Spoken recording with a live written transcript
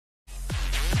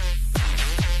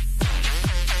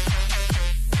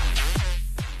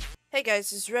Hey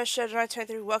guys, this is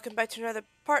Rush923. Welcome back to another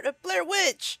part of Blair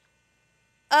Witch.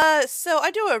 So I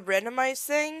do a randomized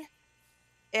thing,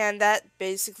 and that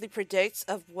basically predicts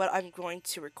of what I'm going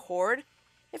to record.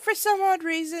 If for some odd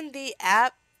reason the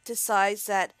app decides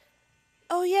that,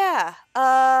 oh yeah,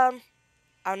 I'm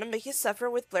gonna make you suffer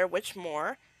with Blair Witch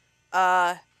more,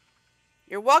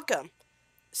 you're welcome.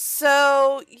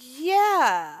 So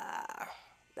yeah,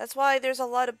 that's why there's a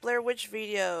lot of Blair Witch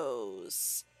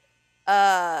videos.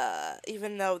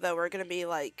 Even though we're gonna be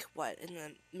like, what, in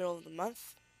the middle of the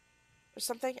month? Or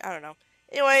something? I don't know.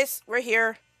 Anyways, we're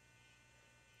here.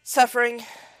 Suffering.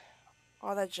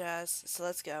 All that jazz. So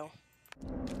let's go.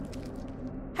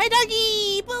 Hi,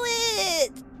 doggy!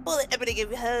 Bullet! Bullet! I'm gonna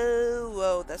give you...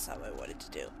 Whoa, that's not what I wanted to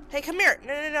do. Hey, come here!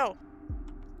 No.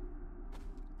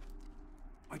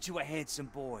 Aren't you a handsome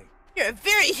boy? You're a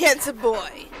very handsome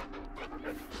boy!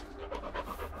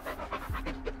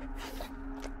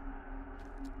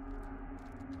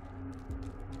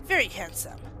 Very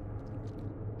handsome.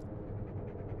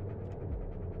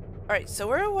 Alright, so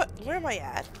where am I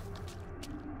at?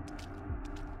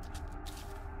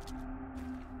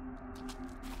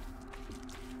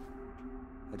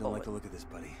 I don't like the look of this,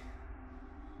 buddy.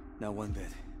 Not one bit.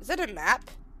 Is that a map?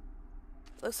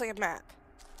 Looks like a map.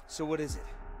 So what is it?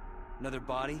 Another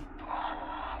body?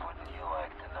 Wouldn't you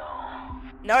like to know?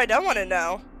 No, I don't want to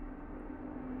know.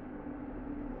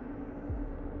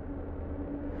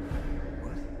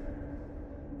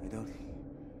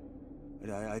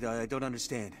 I don't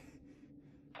understand.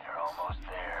 You're almost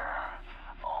there.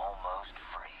 Almost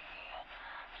free.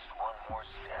 Just one more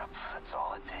step. That's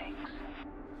all it takes.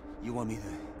 You want me to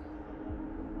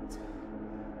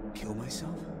kill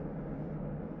myself?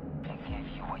 To give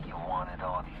you what you wanted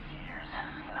all these years.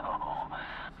 No.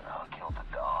 I'll kill the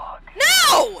dog.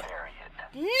 No!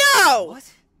 Period. No!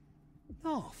 What?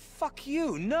 No, fuck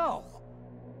you, no!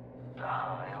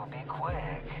 It'll be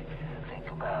quick. Think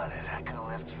about it. I could have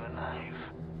left you a knife.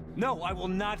 No, I will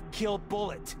not kill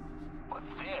Bullet. But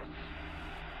this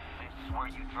is where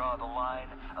you draw the line.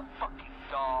 A fucking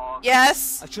dog.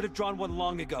 Yes. I should have drawn one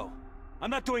long ago. I'm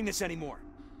not doing this anymore.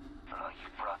 Oh, you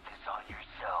brought this on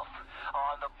yourself.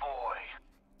 On the boy.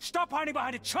 Stop hiding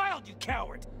behind a child, you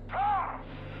coward!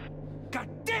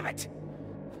 God damn it!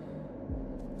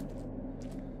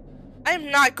 I'm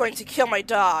not going to kill my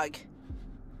dog.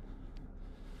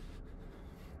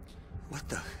 What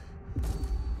the?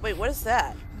 Wait, what is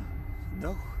that?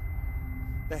 No.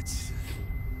 That's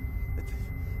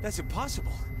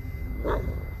impossible.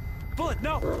 Bullet,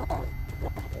 no!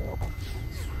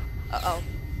 Uh-oh.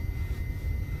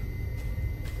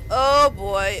 Oh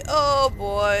boy, oh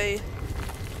boy.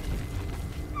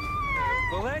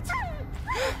 Bullet?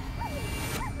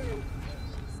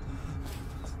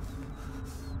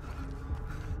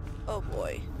 Oh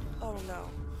boy. Oh no.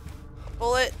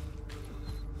 Bullet.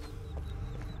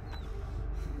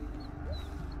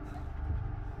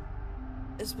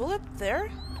 Is Bullet there?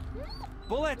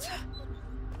 Bullet!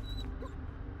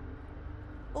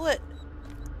 Bullet.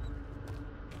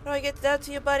 How do I get down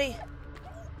to you, buddy?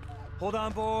 Hold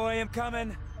on, boy, I'm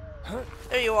coming.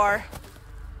 There you are.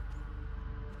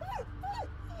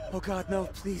 Oh God, no,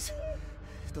 please.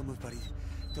 Don't move, buddy.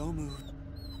 Don't move.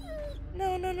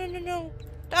 No.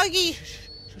 Doggy! Shh.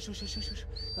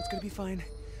 It's gonna be fine.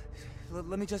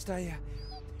 Let me just,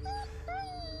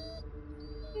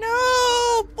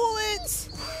 No! Bullets!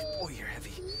 Boy, you're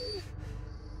heavy.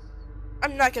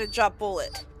 I'm not gonna drop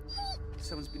Bullet.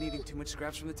 Someone's been eating too much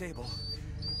scraps from the table.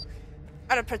 I'm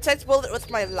gonna protect Bullet with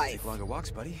my life. Take longer walks,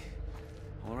 buddy.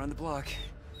 All around the block.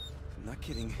 I'm not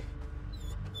kidding.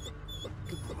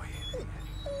 Good boy.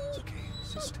 It's okay.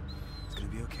 It's gonna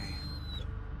be okay.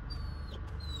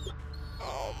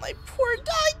 Oh, my poor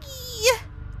doggy!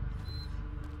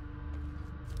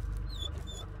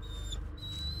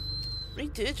 We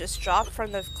did just drop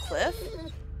from the cliff?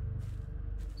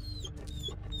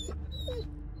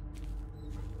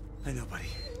 I know, buddy.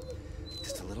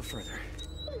 Just a little further.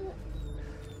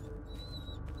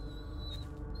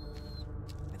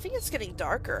 I think it's getting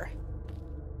darker.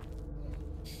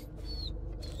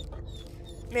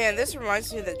 Man, this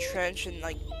reminds me of the trench in,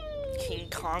 like, King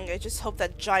Kong. I just hope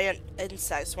that giant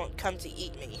insects won't come to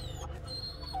eat me.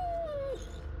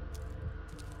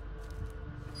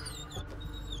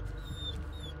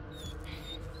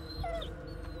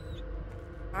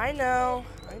 I know.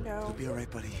 You'll be alright,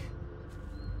 buddy.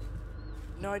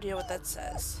 No idea what that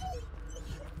says.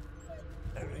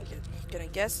 I'm gonna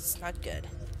guess it's not good.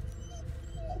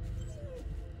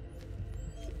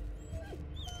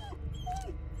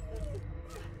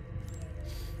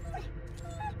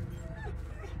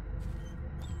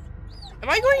 Am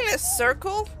I going in a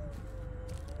circle?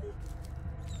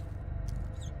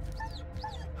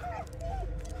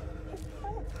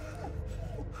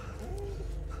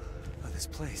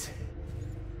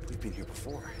 been here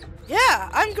before. Yeah,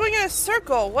 I'm going in a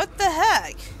circle. What the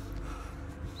heck?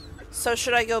 So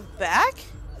should I go back?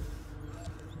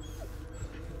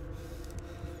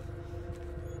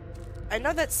 I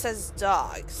know that says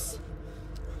dogs.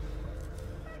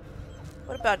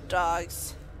 What about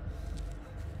dogs?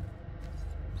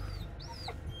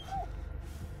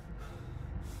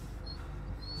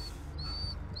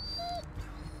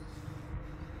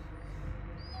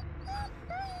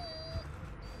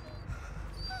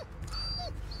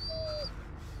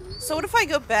 So what if I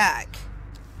go back?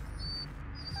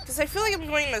 Because I feel like I'm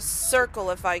going in a circle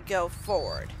if I go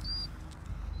forward.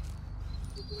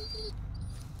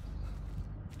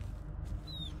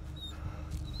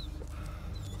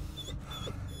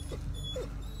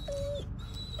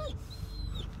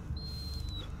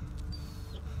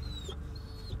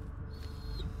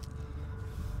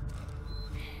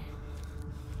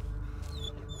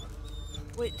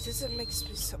 Wait, does it make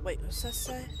me so? Wait, what's that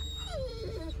say?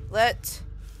 Let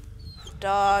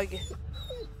dog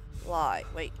lie.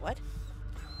 Wait, what?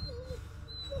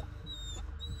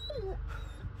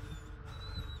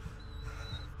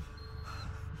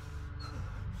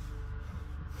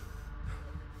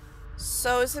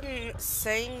 So is it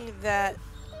saying that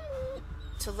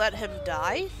to let him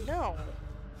die? No.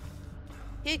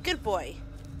 He a good boy.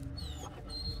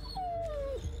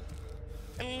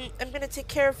 I'm gonna take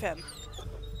care of him.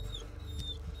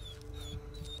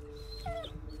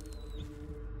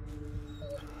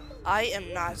 I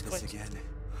am not going to.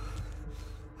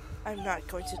 I'm not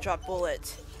going to drop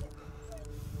bullet.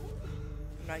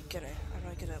 I'm not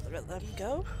gonna let him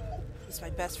go. He's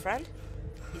my best friend.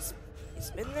 He's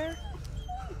been there.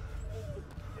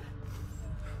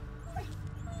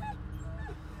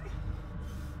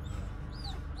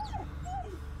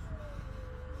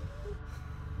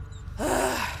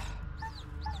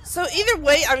 So either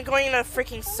way, I'm going in a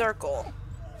freaking circle.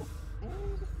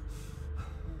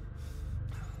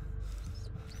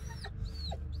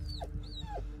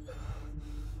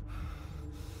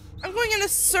 I'm going in a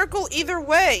circle either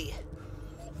way.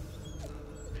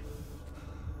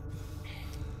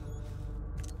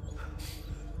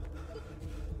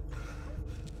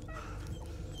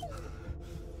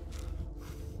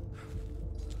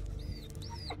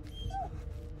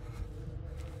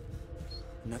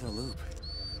 Another loop.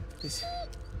 This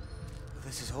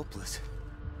is hopeless.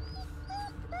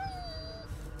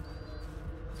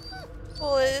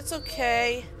 Well, it's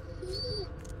okay.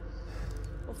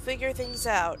 We'll figure things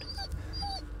out.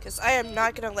 Because I am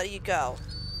not gonna let you go.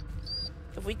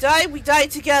 If we die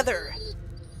together.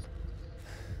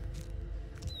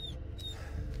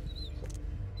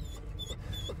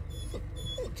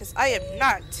 Because I am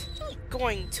not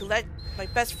going to let my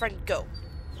best friend go.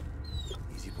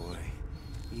 Easy, boy.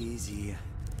 Easy.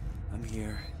 I'm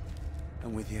here.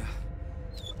 I'm with you.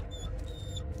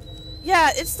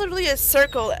 Yeah, it's literally a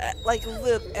circle, like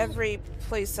loop every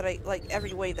place that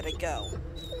every way that I go.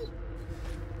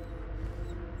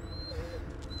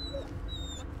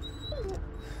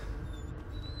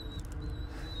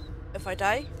 If I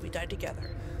die, we die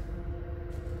together.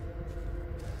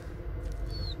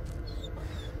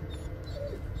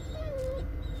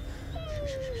 No,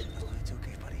 it's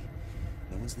okay, buddy.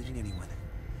 No one's leaving anyone.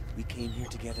 We came here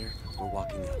together. We're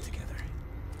walking out together.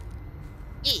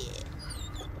 Yeah.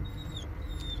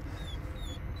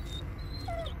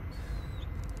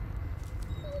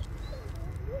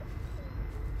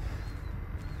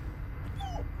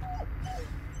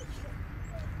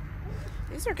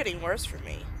 These are getting worse for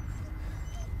me.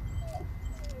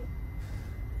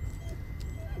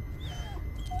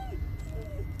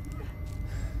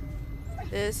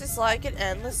 This is like an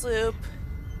endless loop.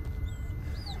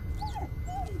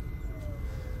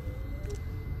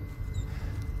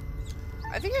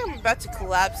 I think I'm about to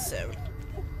collapse soon.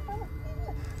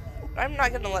 I'm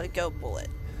not gonna let it go, bullet.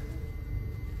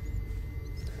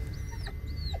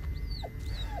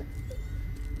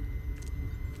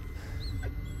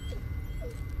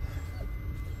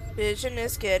 Vision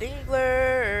is getting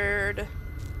blurred.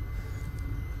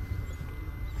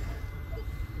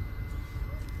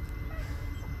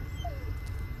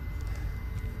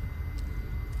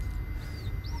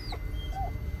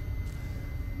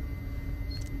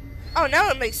 Oh, now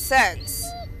it makes sense.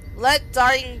 Let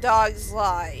dying dogs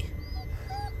lie.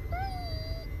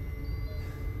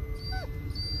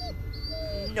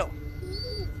 No.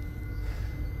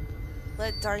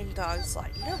 Let dying dogs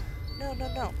lie. No. No,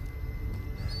 no, no.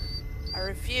 I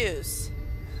refuse.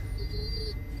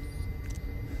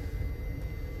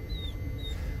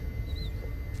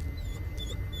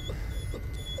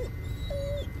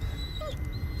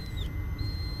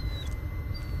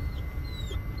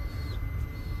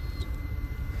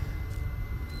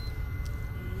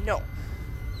 No.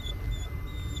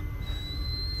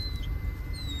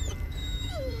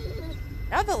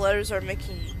 Now the letters are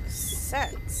making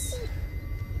sense.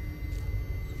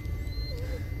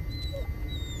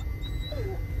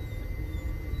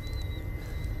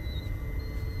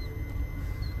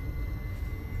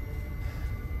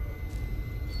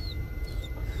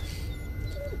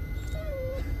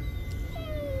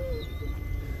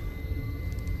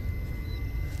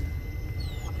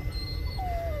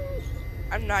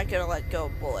 I'm not gonna let go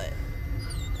of Bullet.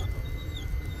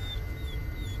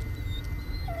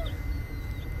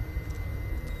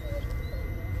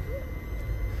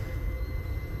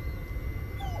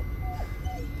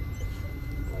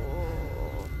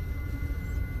 Oh.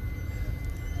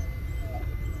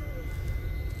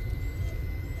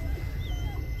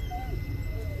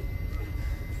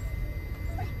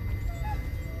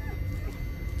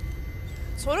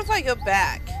 So what if I go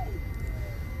back?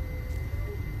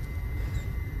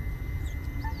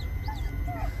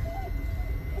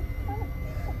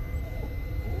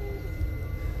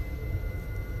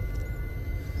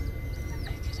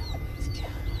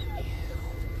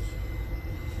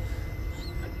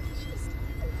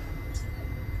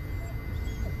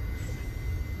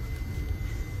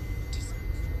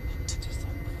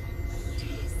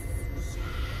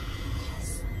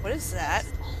 What is that?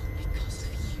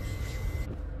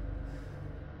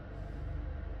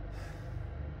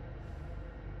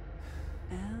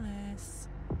 Alice.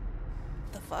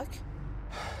 The fuck?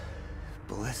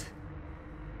 Bullet?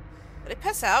 Did I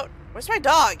pass out? Where's my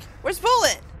dog? Where's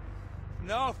Bullet?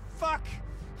 No, fuck!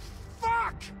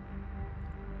 Fuck!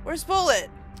 Where's Bullet?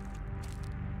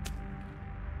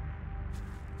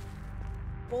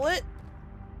 Bullet?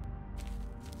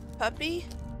 Puppy?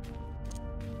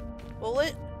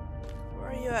 Bullet? Where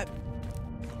are you at?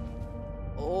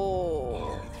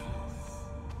 Oh.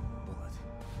 Bullet.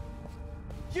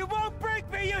 You won't break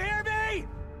me, you hear me?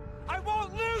 I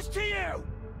won't lose to you!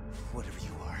 Whatever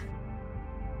you are.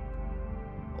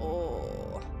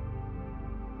 Oh.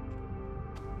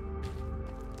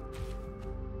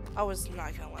 I was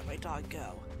not gonna let my dog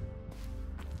go.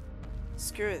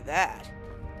 Screw that.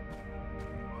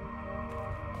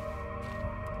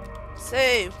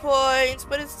 Save points,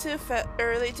 but it's too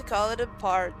early to call it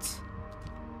apart.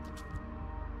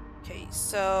 Okay,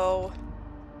 so...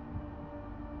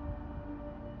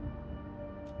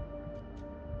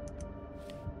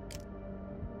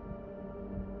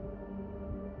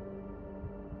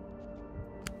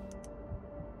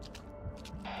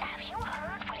 Have you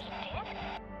heard what he did?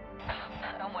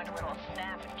 I wonder when he'll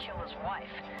snap and kill his wife.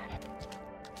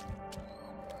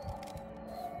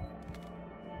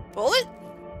 Bullet?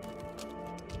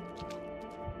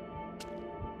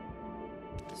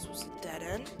 This was a dead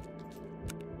end.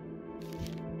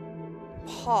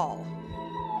 Paul.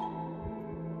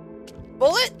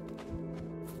 Bullet?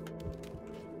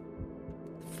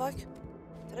 Fuck.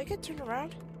 Did I get turned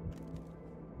around?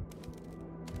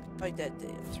 Oh, I did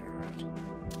turn around.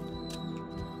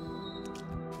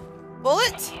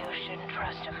 Bullet? You shouldn't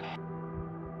trust him.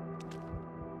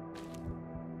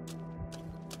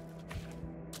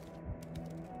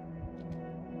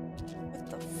 What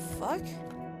the fuck?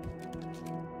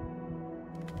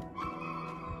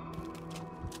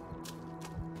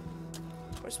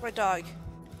 Where's my dog?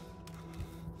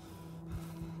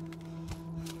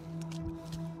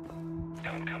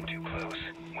 Don't come too close.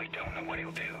 We don't know what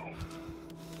he'll do.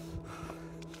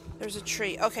 There's a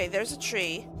tree. Okay, there's a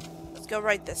tree. Let's go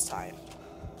right this time.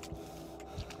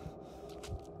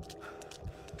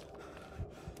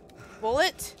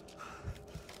 Bullet?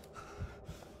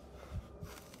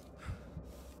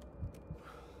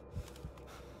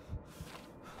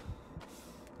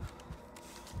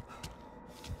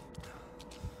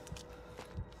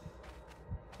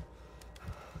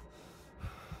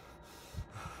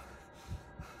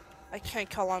 I can't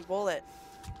call on Bullet.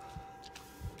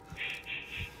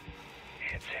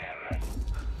 It's him.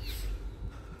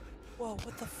 Whoa,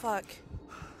 what the fuck?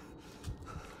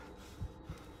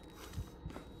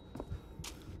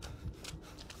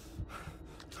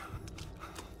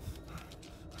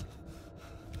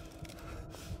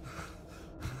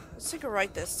 Let's take a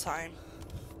right this time.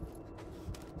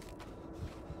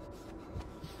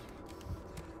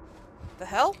 The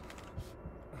hell?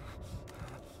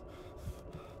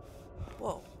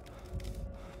 Whoa.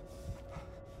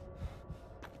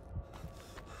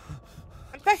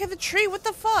 I'm back at the tree, what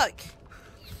the fuck?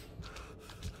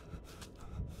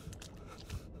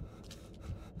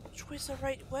 Which way's the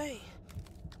right way?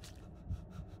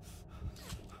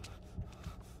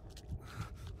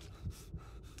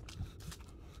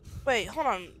 Wait, hold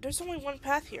on. There's only one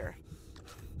path here.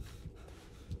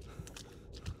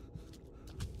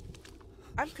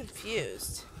 I'm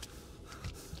confused.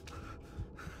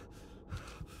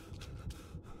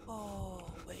 Oh,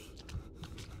 wait.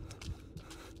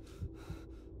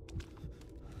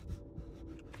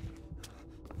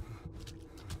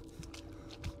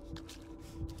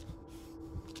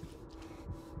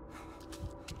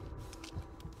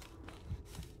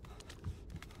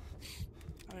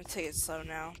 I'm gonna take it slow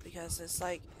now because it's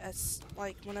like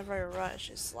whenever I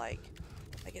rush, it's like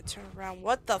I get turned around.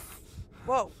 What the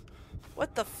whoa.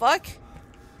 What the fuck?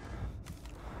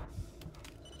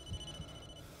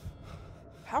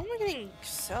 How am I getting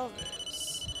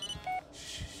salvers?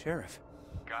 Sheriff.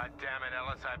 God damn it,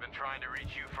 Ellis, I've been trying to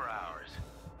reach you for hours.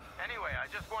 Anyway, I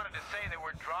just wanted to say that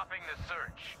we're dropping the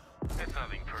search. It's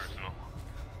nothing personal.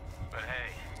 But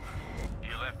hey,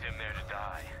 you left him there to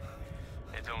die.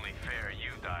 It's only fair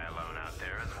you die alone out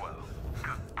there as well.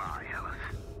 Goodbye, Ellis.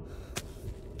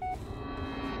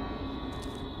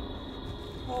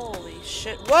 Holy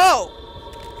shit. Whoa!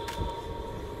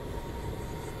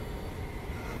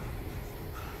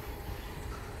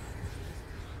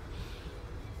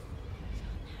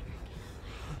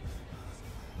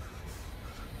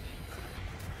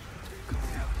 Calm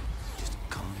down. Just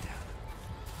calm down.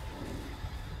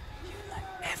 You let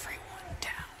everyone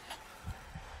down.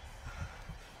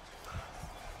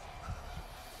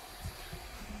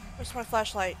 Where's my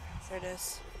flashlight? There it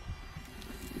is.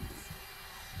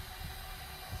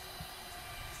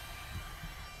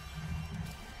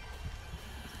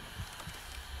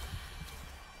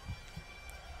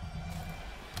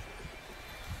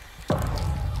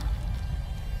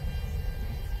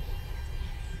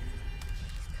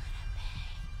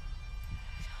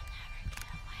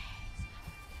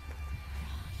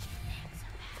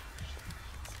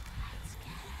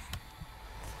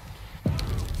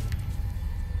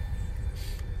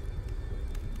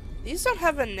 These don't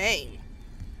have a name.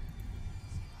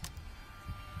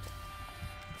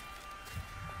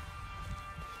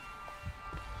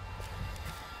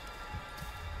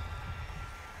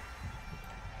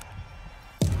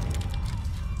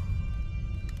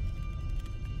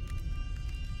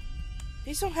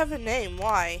 These don't have a name.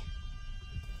 Why?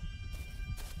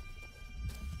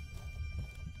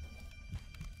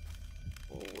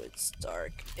 Oh, it's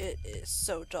dark. It is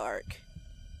so dark.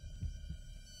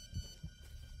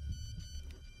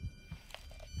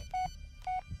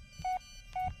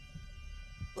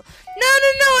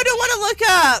 No, I don't want to look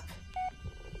up!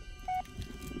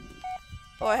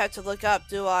 Oh, I have to look up,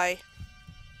 do I?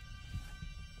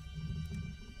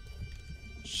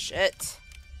 Shit.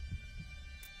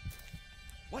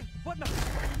 What? What? No.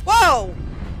 Whoa!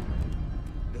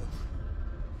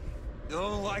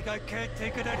 No, like I can't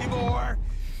take it anymore.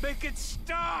 Make it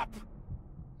stop.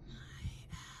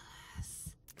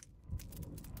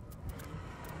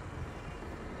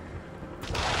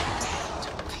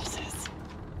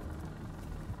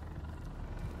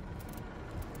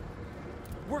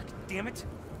 Work, damn it.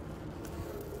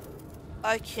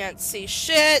 I can't see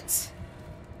shit!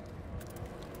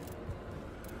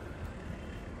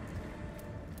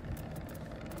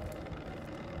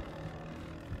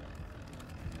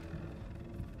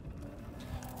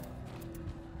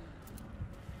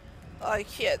 I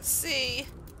can't see.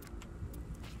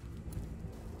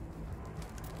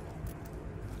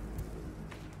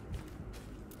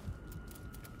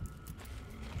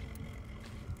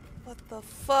 What the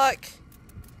fuck?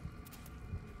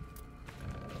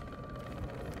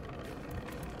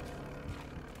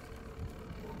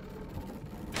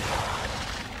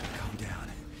 Calm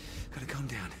down. Gotta calm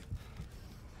down.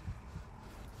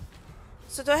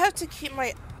 So do I have to keep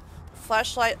my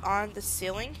flashlight on the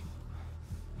ceiling?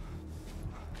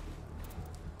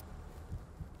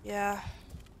 Yeah.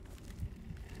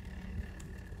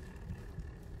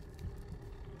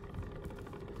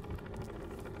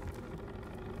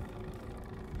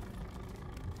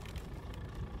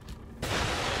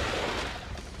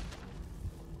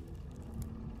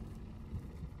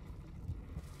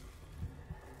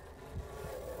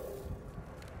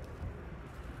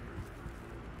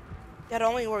 That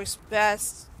only works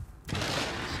best.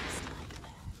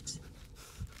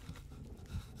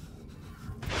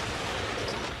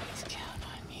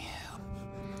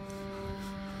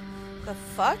 The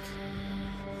fuck?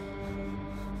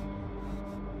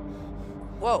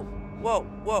 Whoa, whoa,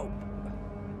 whoa.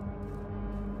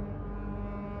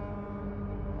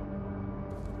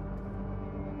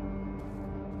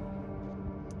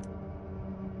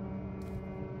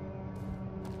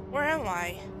 Where am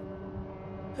I?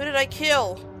 Who did I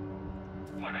kill?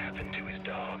 What happened to his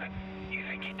dog? You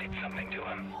think he did something to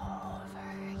him?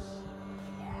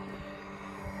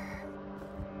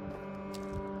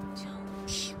 Don't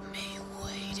keep me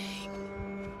waiting.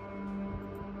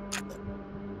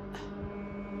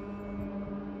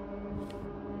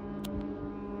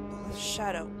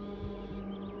 shadow.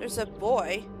 There's a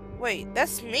boy. Wait,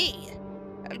 that's me.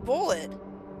 And Bullet.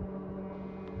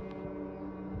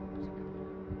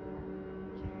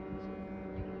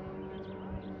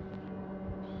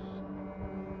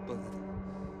 Bullet. Oh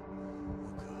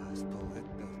gosh, Bullet.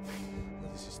 No. Oh,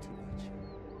 this is too much.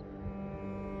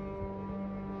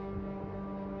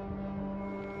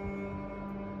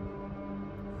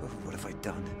 Oh, what have I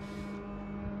done?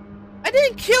 I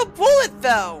didn't kill Bullet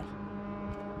though.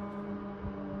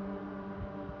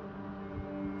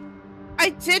 I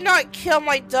did not kill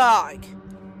my dog.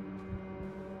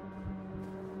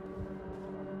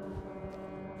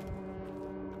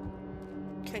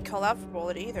 Can't call out for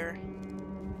Bullet either.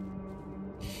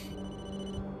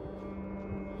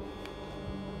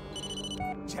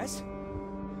 Jess?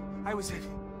 I was in...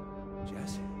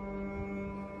 Jess?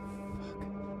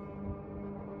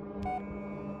 Fuck.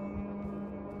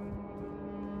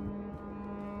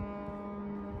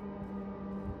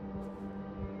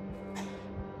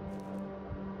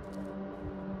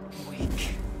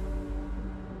 Weak.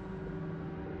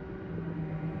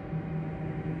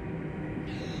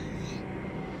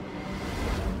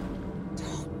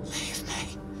 Don't leave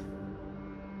me.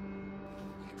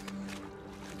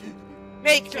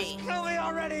 Make Just me. kill me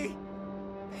already!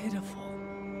 Pitiful.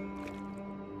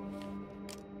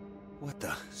 What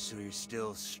the? So you're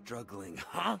still struggling,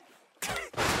 huh?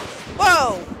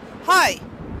 Whoa! Hi!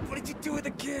 What did you do with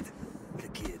the kid? The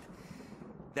kid.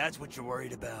 That's what you're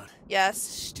worried about. Yes.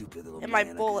 Stupid little And my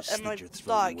man. bullet I and my could slit your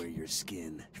throat dog. and wear your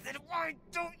skin. Then why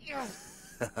don't you?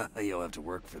 You'll have to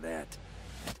work for that.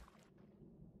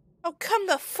 Oh, come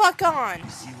the fuck on!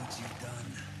 See what you've done.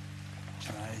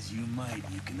 Try as you might,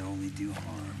 you can only do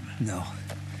harm. No,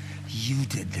 you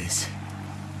did this.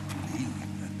 Me?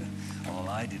 All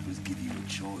I did was give you a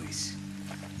choice.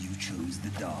 You chose the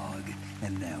dog,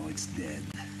 and now it's dead.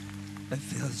 I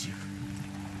failed you.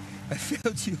 I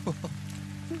failed you all.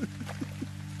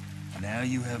 Now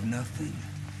you have nothing.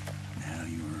 Now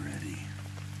you are ready.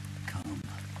 Come.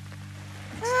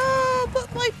 Ah,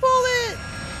 but my bullet!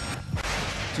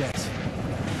 Jess,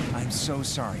 I'm so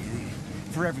sorry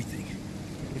for everything.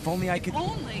 If only I could...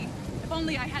 If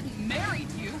only I hadn't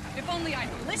married you. If only I'd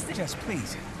listened. Jess,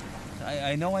 please.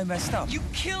 I know I messed up. You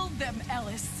killed them,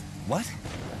 Ellis. What?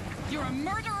 You're a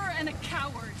murderer and a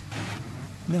coward.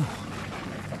 No.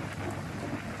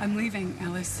 I'm leaving,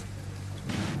 Ellis.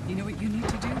 You know what you need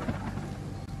to do?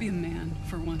 Be a man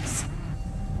for once.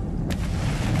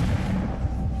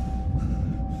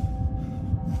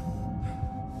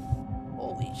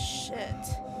 Holy shit.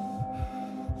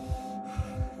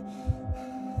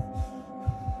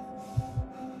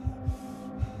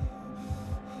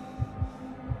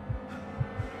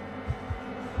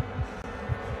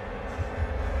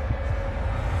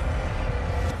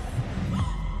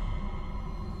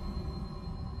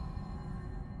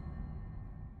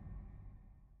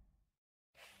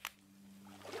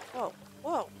 Whoa,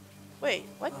 whoa. Wait,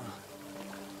 what?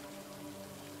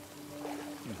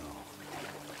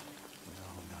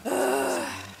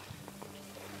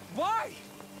 Why?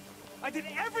 I did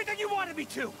everything you wanted me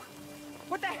to!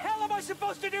 What the hell am I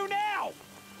supposed to do now?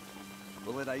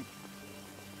 Bullet,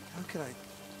 How could I...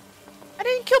 I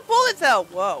didn't kill Bullet though!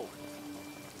 Whoa.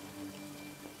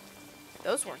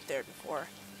 Those weren't there before.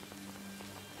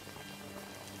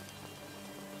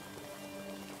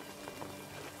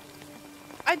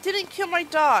 I didn't kill my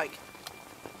dog. Gives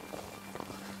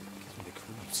me the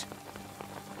creeps.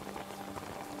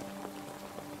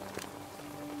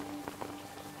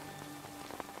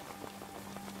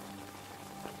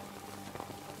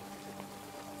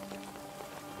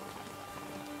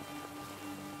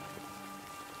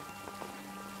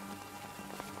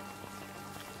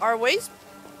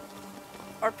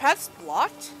 Our paths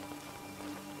blocked?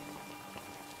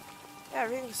 Yeah,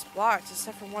 everything's blocked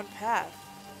except for one path.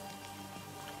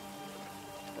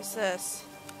 What's this?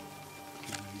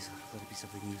 Please, let it be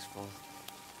something useful.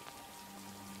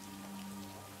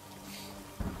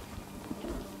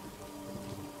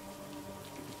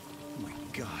 Oh my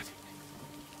god.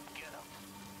 Get up.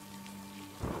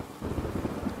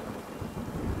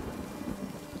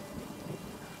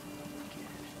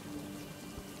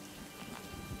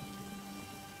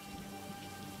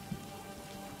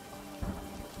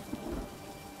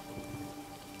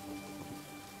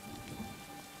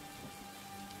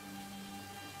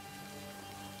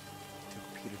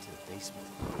 Took Peter to the basement.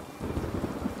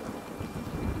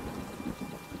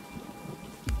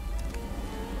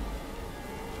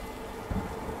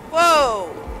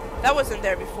 Whoa! That wasn't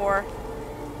there before.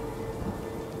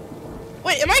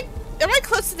 Wait, am I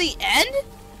close to the end?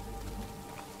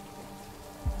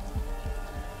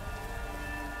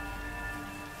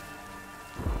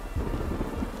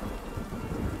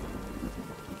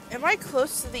 Am I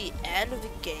close to the end of the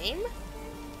game?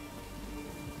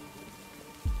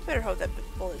 Better hope that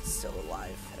bullet's still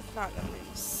alive. If not, I'm gonna be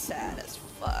sad as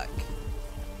fuck.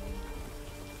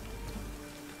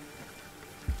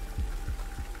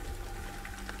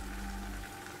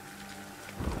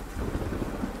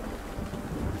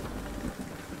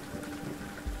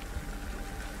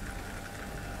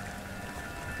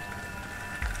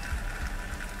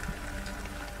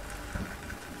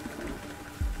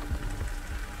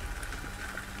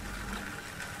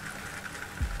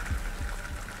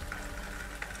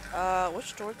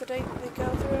 Which door did they go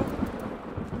through?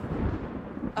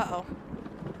 Uh-oh.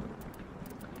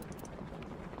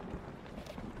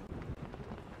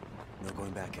 No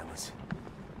going back, Ellis.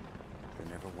 There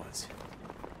never was.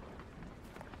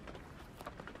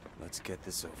 Let's get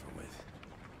this over with.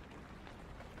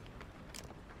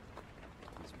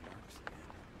 These marks again.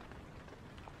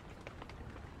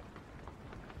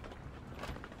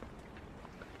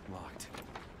 Locked.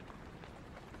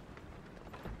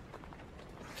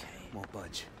 Won't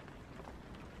budge.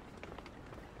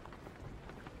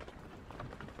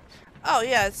 Oh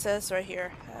yeah, it says right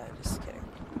here. Just kidding.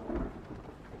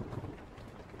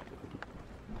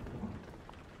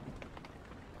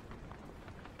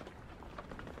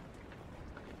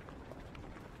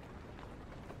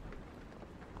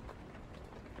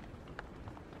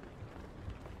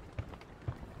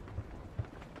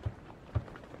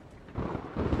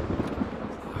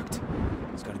 Locked.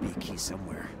 There's gotta be a key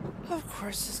somewhere. Of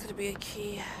course, there's gonna be a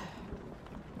key.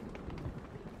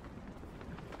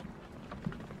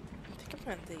 I think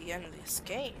I'm at the end of this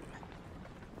game.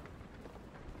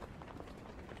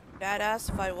 Badass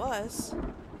if I was.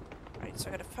 Alright, so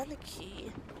I gotta find the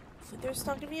key. Hopefully there's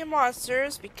not gonna be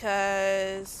monsters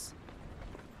because...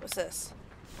 What's this?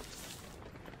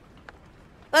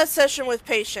 Last session with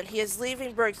patient. He is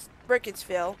leaving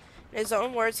Burkittsville. In his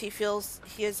own words, he feels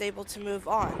he is able to move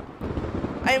on.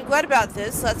 I am glad about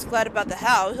this, less glad about the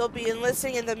how. He'll be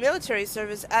enlisting in the military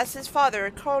service as his father,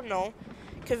 a colonel,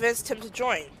 convinced him to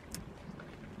join.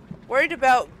 Worried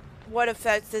about what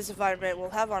effect this environment will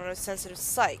have on a sensitive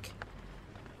psyche.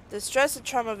 The stress and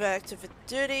trauma of active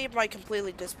duty might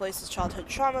completely displace his childhood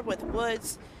trauma with the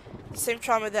woods, the same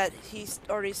trauma that he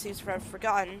already seems to have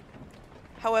forgotten.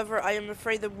 However, I am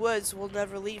afraid the woods will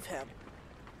never leave him.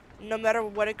 No matter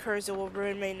what occurs, it will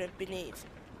remain beneath.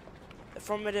 A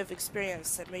formative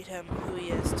experience that made him who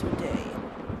he is today.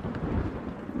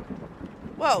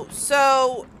 Whoa,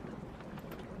 so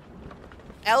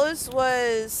Ellis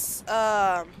was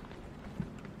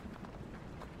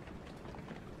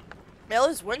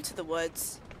Ellis went to the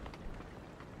woods.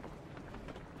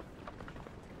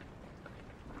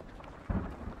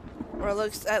 Or it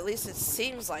looks, at least it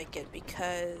seems like it,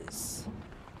 because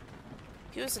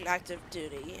he was in active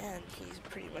duty and he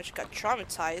pretty much got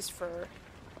traumatized for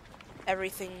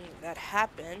everything that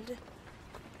happened.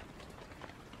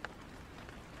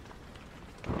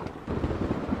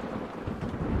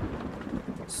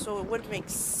 So it would make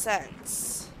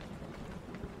sense.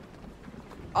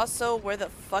 Also, where the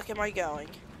fuck am I going?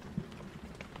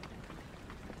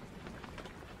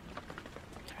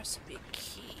 There has to be a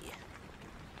key.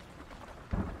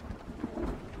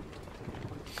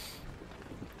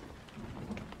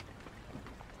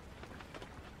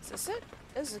 Is this it?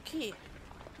 This is a key.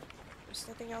 There's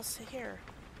nothing else here.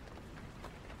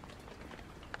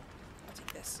 I'll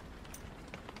take this.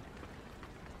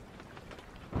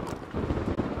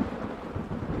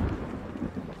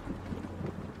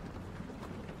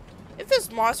 If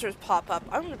those monsters pop up,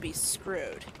 I'm gonna be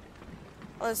screwed.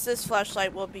 Unless this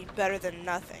flashlight will be better than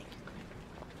nothing.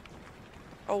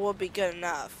 Or will be good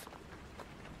enough.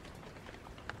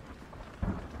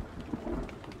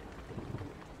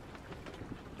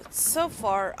 But so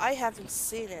far, I haven't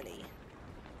seen any.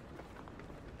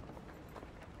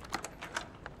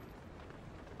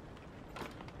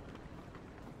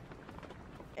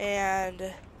 And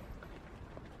this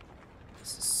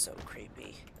is so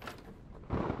creepy.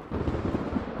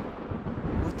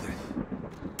 What the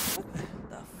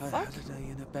Fuck? how did I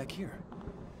end up back here?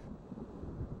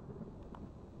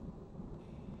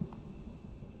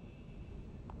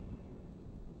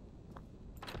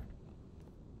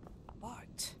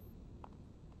 Locked.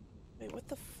 Wait, what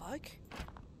the fuck?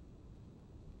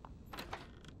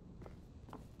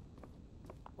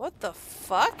 What the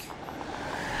fuck?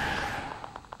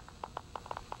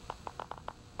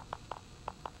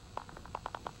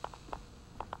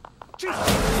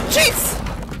 Jeez!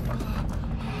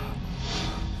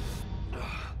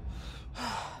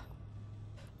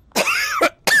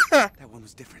 That one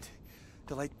was different.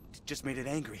 The light just made it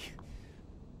angry.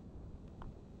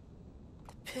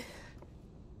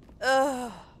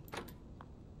 Ugh.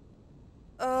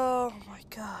 Oh my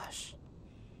gosh.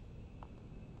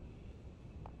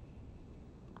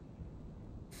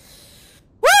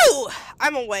 Woo!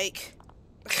 I'm awake.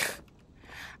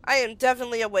 I am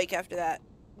definitely awake after that.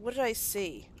 What did I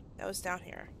see? That was down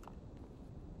here.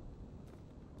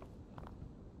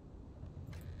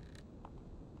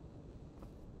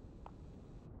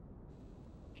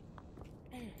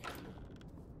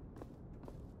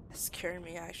 That scared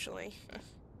me, actually.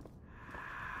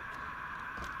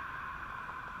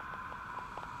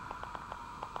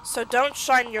 So don't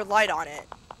shine your light on it.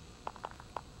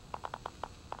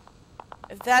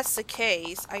 If that's the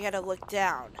case, I gotta look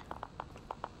down.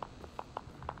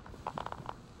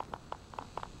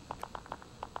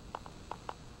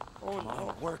 Oh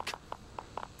no. Work.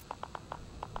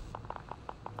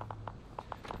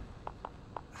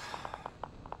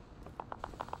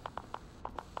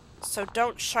 So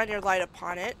don't shine your light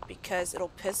upon it because it'll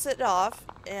piss it off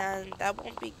and that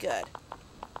won't be good.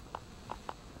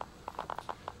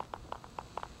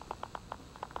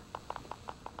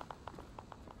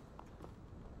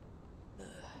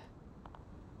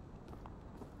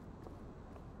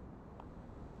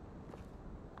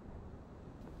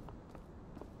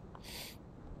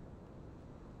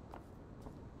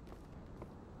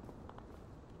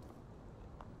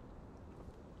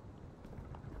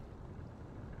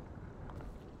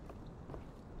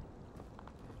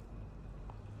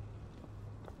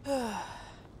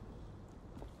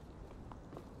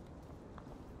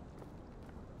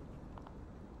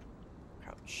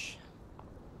 Crouch.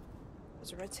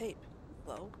 There's a red tape.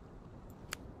 Low.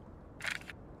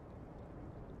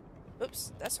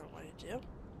 Oops, that's not what I wanted to do.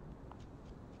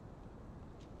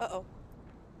 Uh-oh.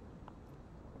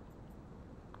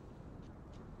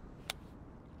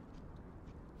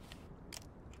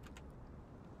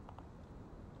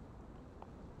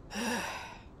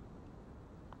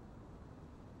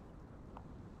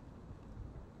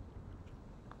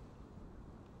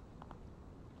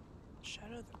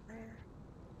 Shadow of the murder.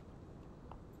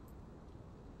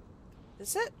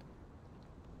 Is it?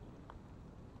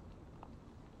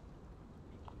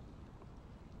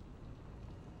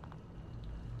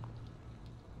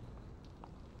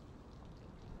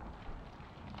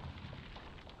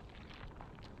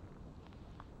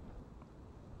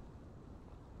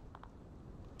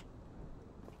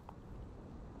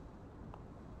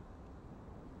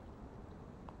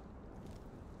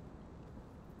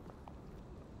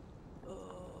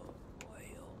 Oh boy,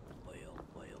 oh boy, oh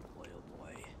boy, oh boy, oh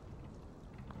boy.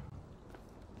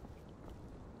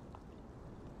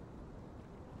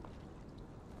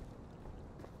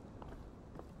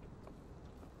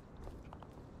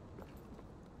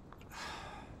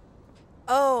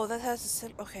 Oh, that has the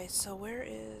same. Okay, so where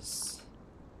is.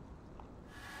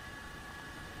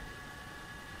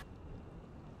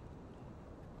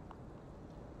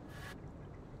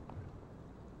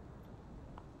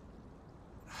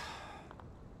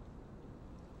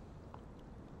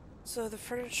 So the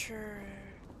furniture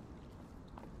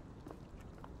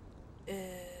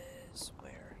is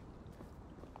where?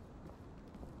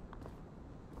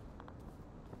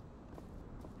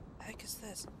 The heck is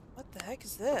this? What the heck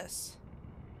is this?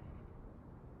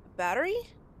 A battery?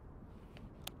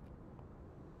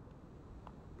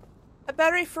 A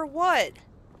battery for what?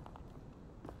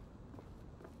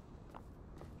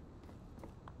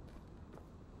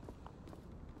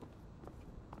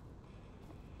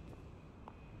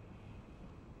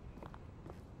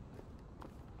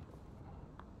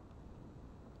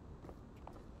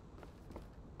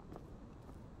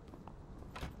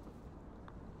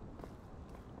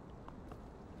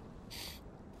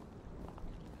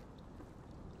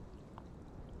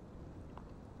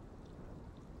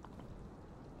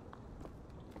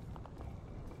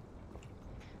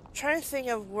 Trying to think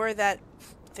of where that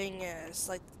thing is,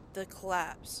 like the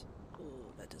collapse.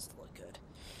 Ooh, that doesn't look good.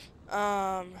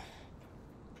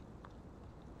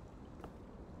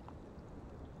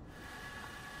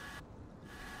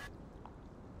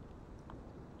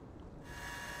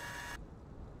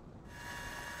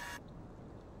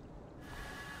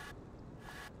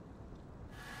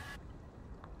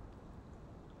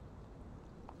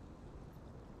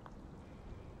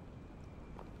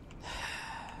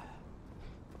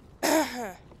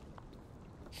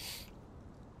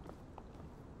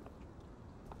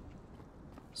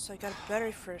 So I got a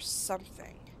battery for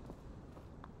something.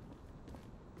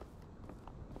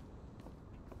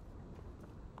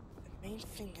 The main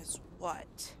thing is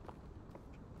what?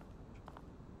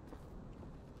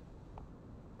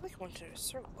 I went to a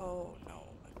circle. Oh no,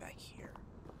 I'm back here.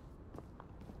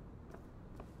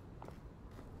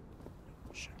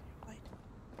 Shine your light.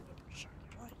 Shine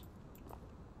your light.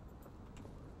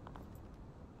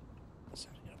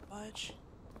 budge.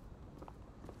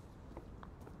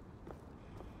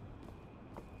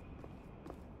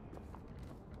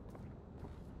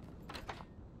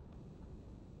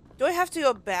 Do I have to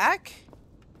go back?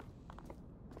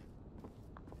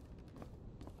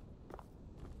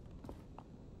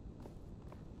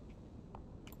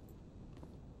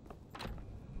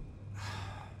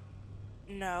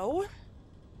 No.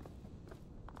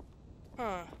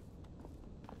 Huh.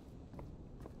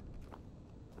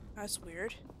 That's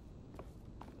weird.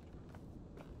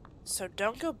 So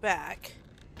don't go back.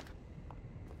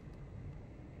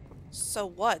 So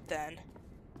what then?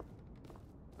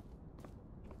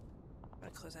 I'm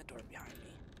gonna close that door behind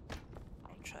me. I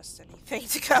don't trust anything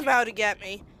to come out and get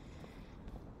me.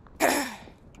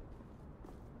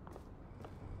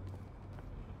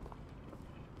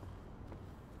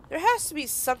 There has to be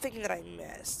something that I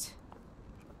missed.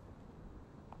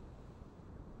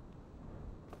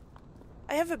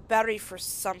 I have a battery for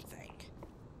something.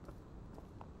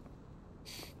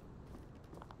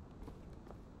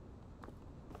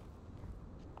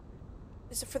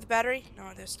 Is it for the battery? No,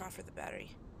 it's not for the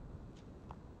battery.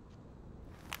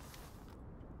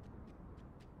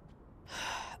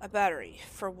 A battery.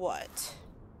 For what?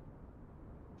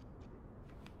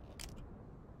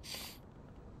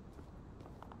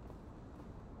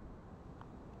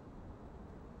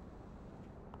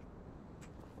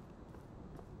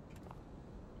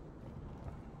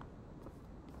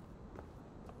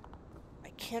 I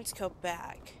can't go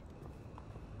back.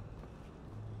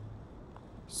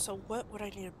 So what would I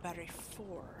need a battery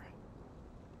for?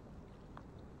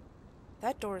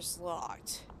 That door is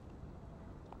locked.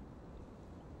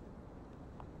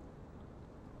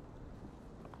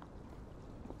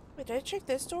 Wait, did I check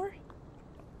this door?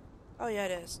 Oh yeah,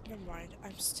 it is. Never mind.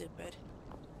 I'm stupid.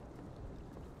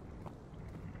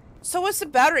 So what's the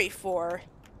battery for?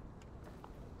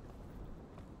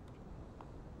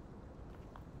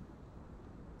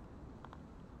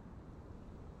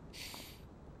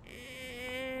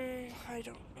 I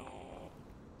don't know.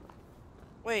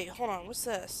 Wait, hold on. What's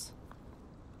this?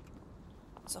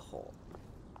 It's a hole.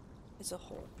 It's a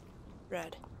hole.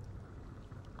 Red.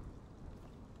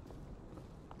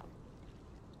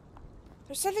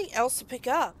 There's something else to pick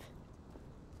up.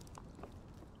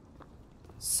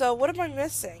 So, what am I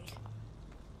missing?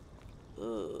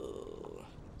 Ooh.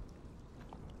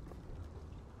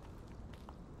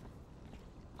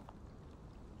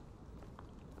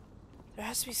 There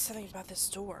has to be something about this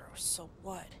door. So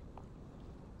what?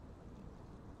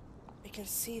 I can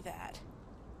see that.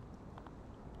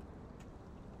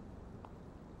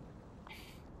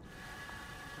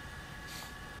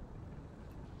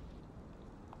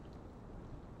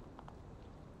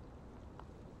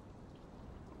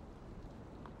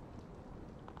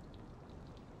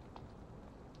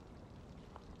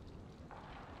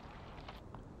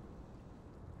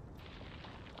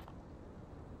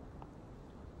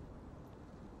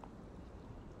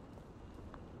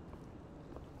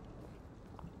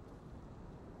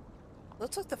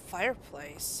 Looks like the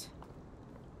fireplace.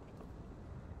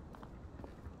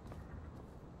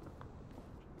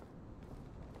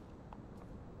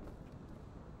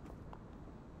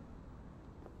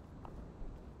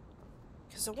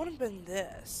 Because it wouldn't have been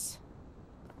this.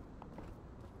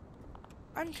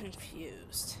 I'm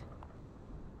confused.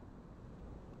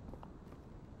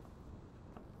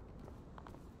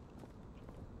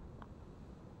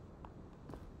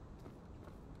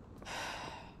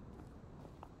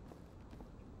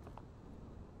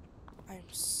 I'm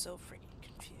so freaking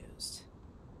confused.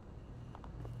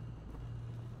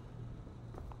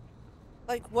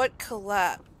 Like, what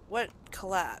collapsed?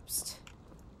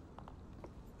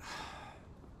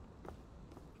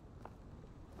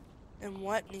 And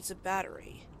what needs a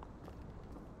battery?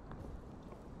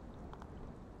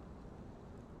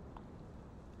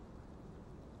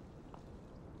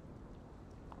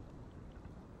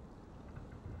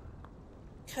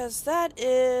 Because that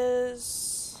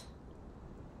is...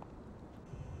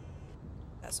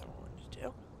 That's not what I wanted to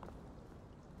do.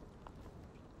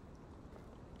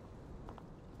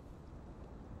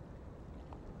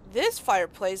 This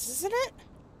fireplace, isn't it?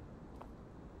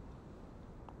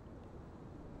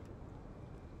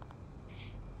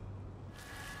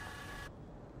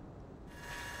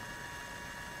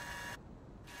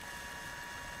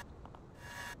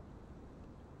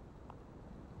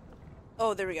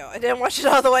 Oh, there we go. I didn't watch it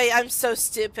all the way. I'm so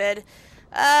stupid.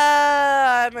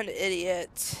 I'm an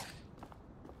idiot.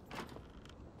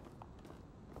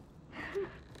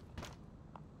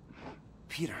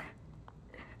 Peter.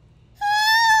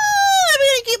 I'm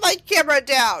gonna keep my camera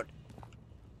down.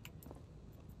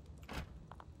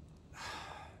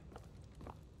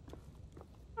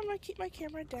 I'm keep my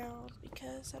camera down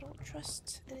because I don't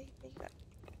trust anything that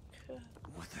could.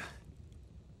 What the?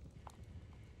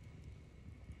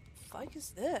 Fuck is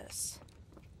this?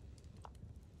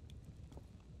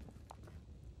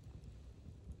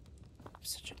 I'm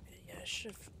such an idiot. I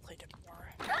should have played it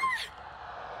more.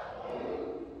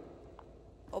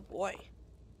 Oh boy.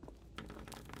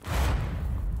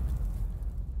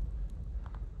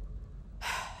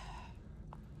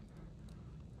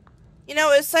 You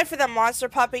know, aside for that monster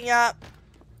popping up,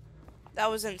 that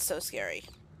wasn't so scary.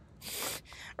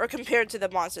 Or compared to the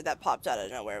monster that popped out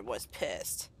of nowhere, was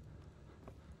pissed.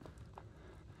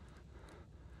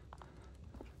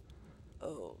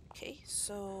 Okay,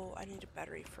 so I need a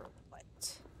battery for what?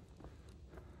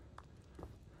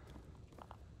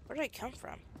 Where did I come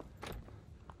from?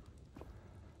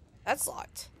 That's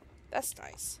locked. That's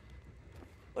nice.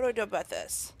 What do I do about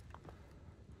this?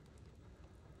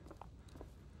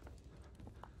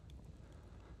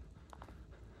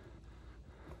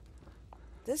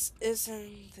 This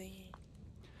isn't the...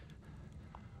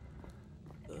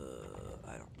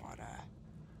 I don't wanna...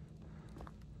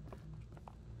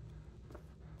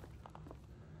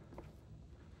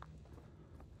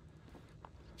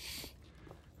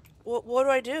 What do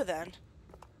I do then?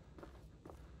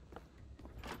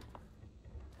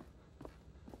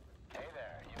 Hey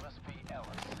there, you must be Ellis.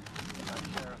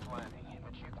 I'm Sheriff Lanning,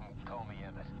 but you can call me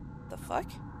Emmett. The fuck?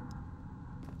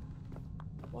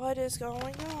 What is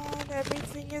going on?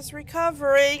 Everything is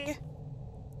recovering.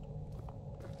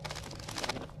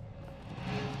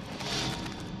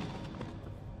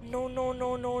 No, no,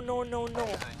 no, no, no, no, no.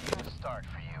 This is a new start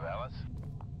for you, Ellis.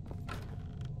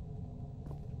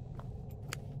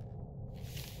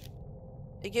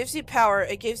 It gives you power.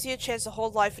 It gives you a chance to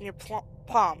hold life in your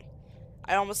palm.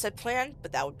 I almost said plan,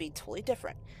 but that would be totally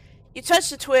different. You touch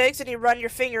the twigs and you run your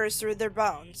fingers through their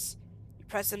bones. You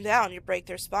press them down, you break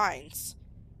their spines.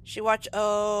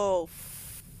 Oh,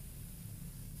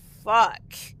 fuck.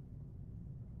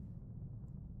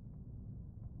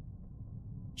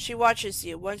 She watches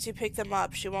you. Once you pick them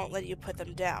up, she won't let you put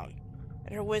them down.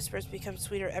 And her whispers become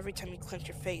sweeter every time you clench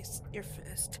your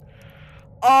fist.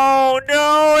 Oh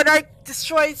no, and I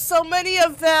destroyed so many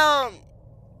of them!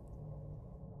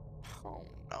 Oh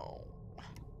no.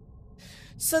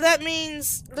 So that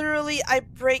means, literally, I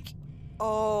break...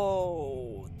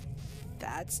 Oh,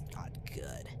 that's not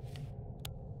good.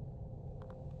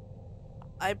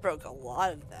 I broke a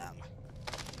lot of them.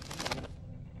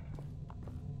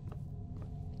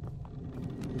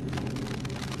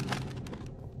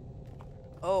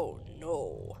 Oh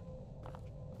no.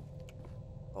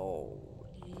 Oh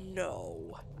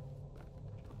no.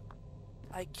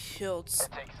 I killed It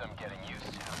takes some getting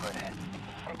used to, but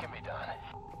it can be done.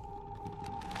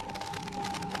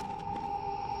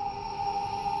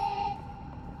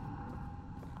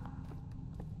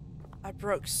 I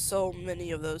broke so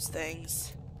many of those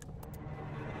things.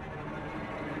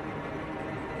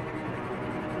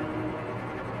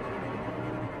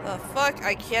 The fuck?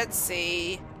 I can't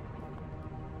see.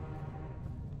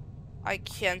 I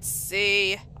can't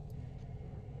see.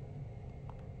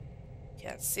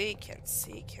 Can't see, can't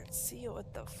see, can't see.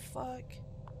 What the fuck?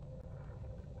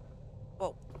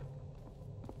 Whoa.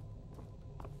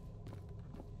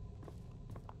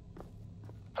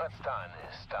 What's done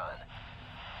is done.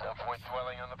 No point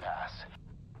dwelling on the past.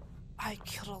 I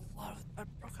killed a lot of... I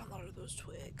broke a lot of those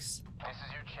twigs. This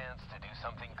is your chance to do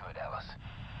something good, Ellis.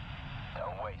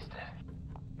 Don't waste it.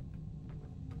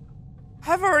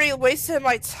 I've already wasted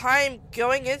my time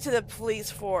going into the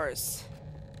police force.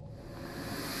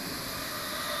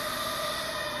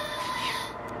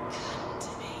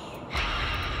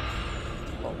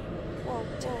 Whoa, whoa,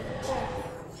 whoa, whoa.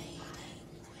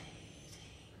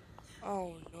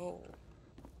 Oh no.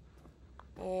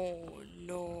 Oh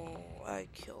no. I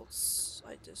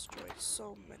destroyed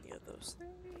so many of those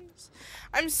things.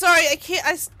 I'm sorry, I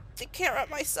can't wrap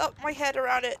my head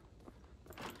around it.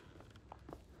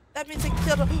 That means I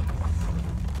killed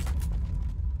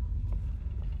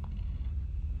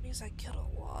means I killed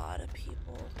a lot of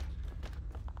people.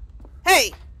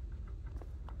 Hey!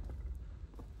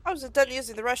 I wasn't done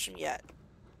using the restroom yet.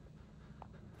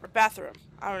 Or bathroom.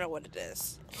 I don't know what it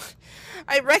is.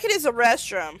 I reckon it's a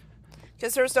restroom.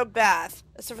 Because there was no bath.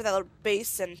 Except for that little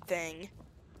basin thing.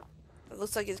 It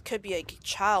looks like it could be a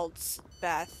child's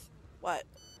bath. What?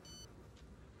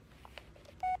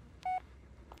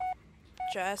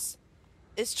 Jess?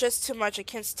 It's just too much. I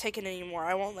can't take it anymore.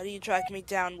 I won't let you drag me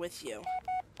down with you.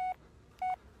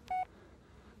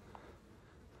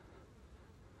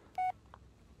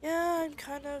 Yeah, I'm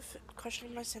kind of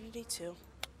questioning my sanity too.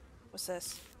 What's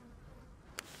this?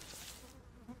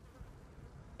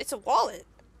 It's a wallet.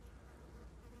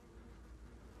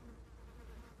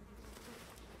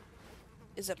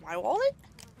 Is it my wallet?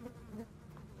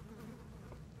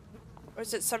 Or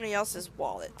is it somebody else's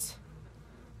wallet?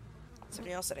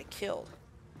 Somebody else that I killed.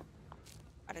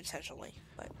 Unintentionally,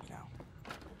 but you know.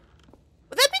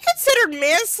 Would that be considered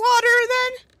manslaughter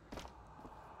then?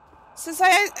 Since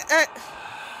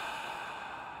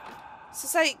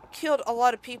I killed a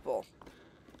lot of people.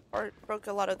 Or broke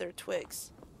a lot of their twigs.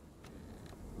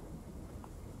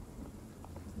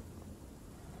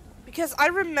 Because I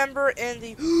remember in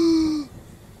the...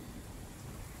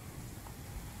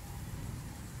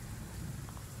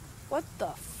 What the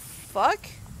fuck?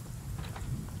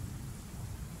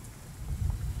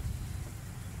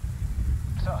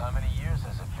 So how many years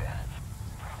has it been?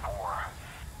 4.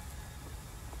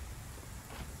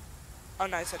 Oh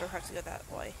nice, I don't have to go that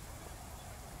way.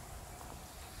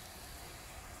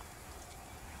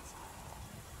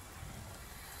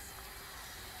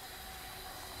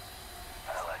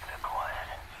 I like the quiet.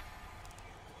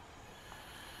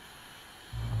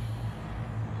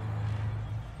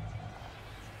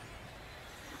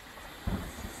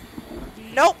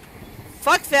 Nope.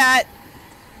 Fuck that.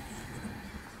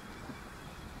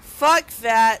 Fuck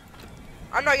that.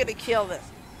 I'm not gonna kill this.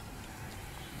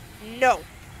 No.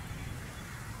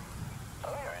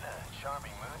 Oh, you're in a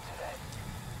charming mood today.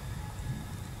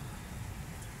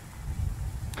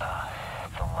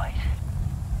 The light.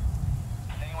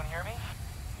 Anyone hear me?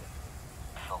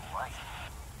 The light.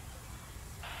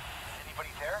 Anybody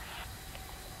there?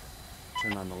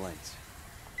 Turn on the lights.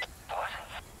 What?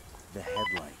 The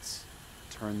headlights.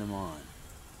 Turn them on.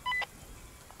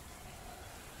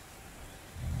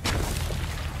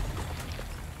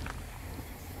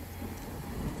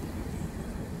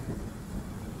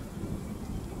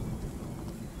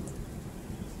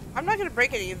 I'm not gonna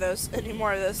break any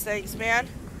more of those things, man.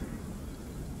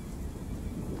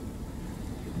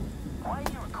 Why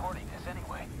are you recording this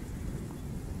anyway?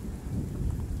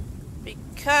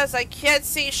 Because I can't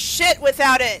see shit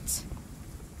without it.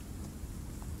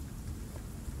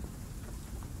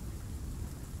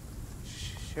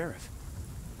 Sheriff.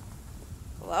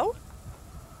 Hello?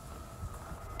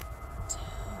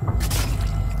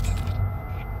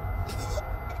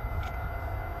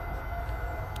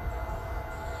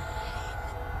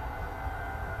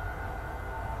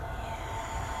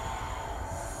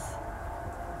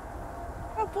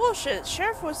 Oh, bullshit.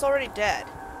 Sheriff was already dead.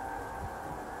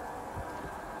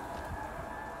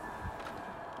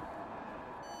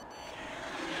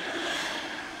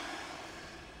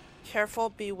 Careful,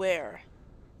 beware.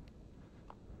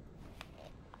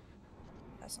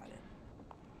 That's not it.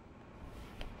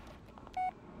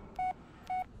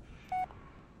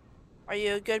 Are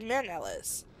you a good man,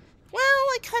 Ellis? Well,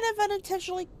 I kind of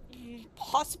unintentionally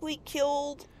possibly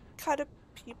killed kind of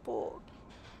people.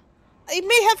 I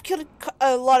may have killed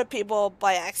a lot of people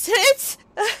by accident.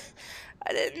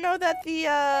 I didn't know that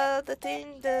the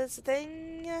thing does the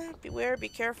thing. Beware, be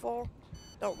careful.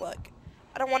 Don't look.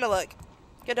 I don't want to look.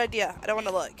 Good idea. I don't want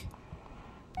to look.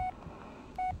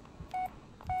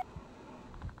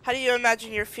 How do you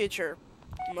imagine your future?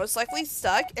 Most likely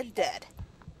stuck and dead.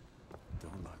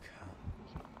 Don't look.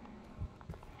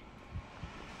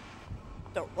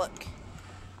 Don't look.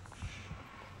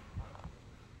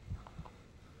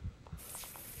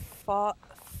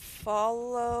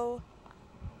 Follow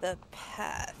the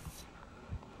path.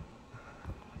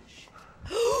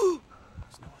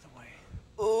 There's no other way.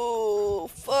 Oh,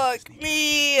 fuck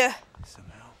me.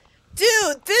 Somehow.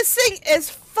 Dude, this thing is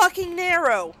fucking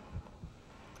narrow.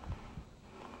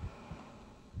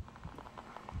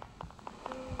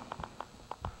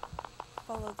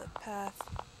 Follow the path.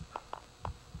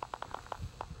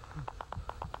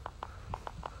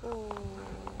 Oh.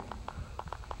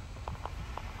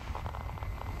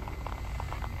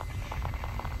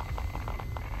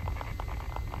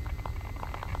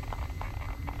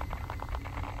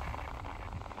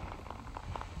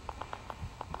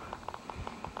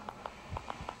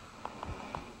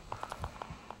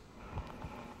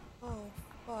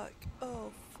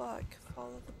 Oh fuck,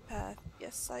 follow the path.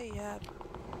 Yes, I am.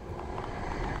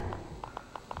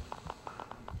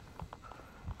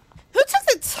 Who took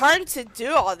the time to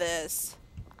do all this?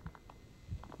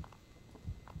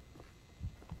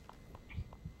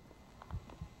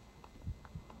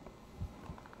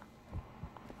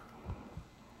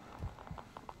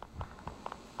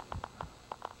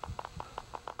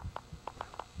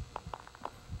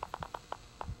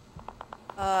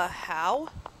 How?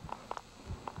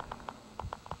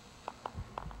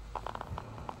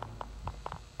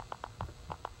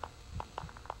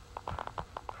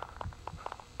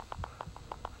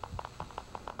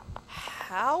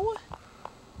 How?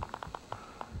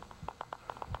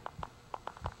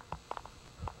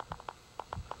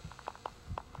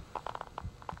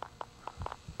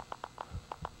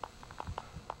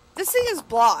 This thing is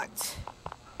blocked.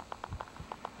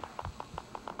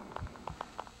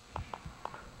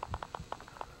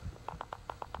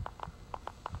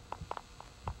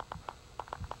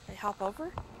 Can I hop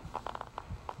over?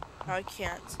 No, I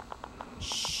can't.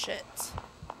 Shit.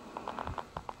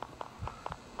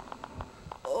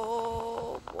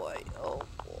 Oh boy, oh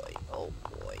boy, oh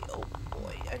boy, oh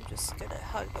boy. I'm just gonna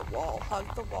hug the wall,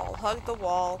 hug the wall, hug the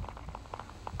wall.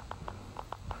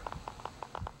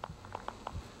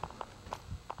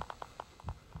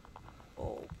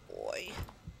 Oh boy.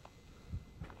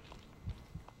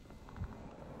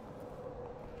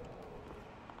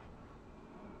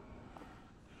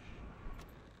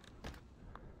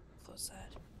 Close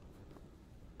that.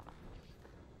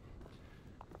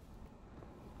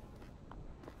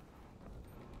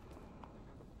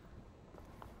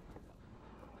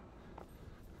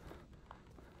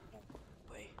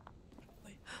 Wait.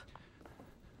 Wait.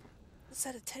 Is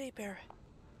that a teddy bear?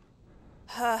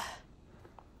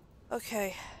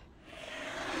 Okay.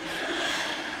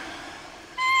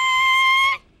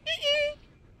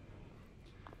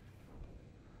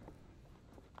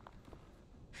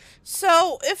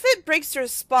 So, if it breaks their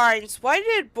spines, why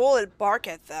did Bullet bark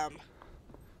at them?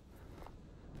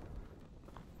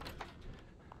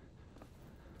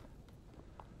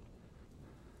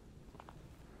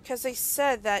 Because they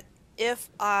said that if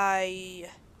I...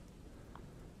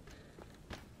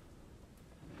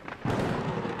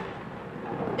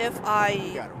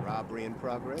 Got a robbery in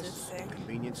progress. This thing.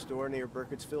 Convenience store near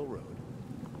Burkittsville Road.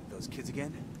 Those kids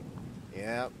again?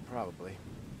 Yeah, probably.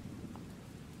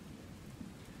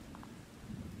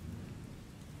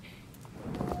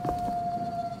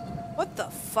 What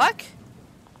the fuck?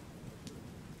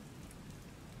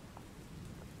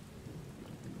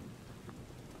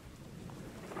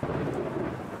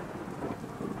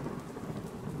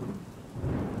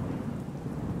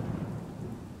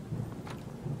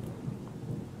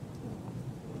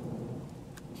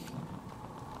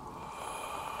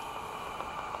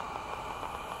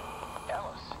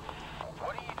 Alice,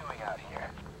 what are you doing out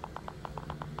here?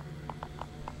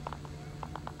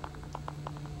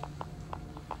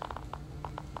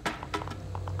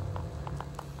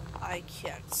 I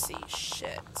can't see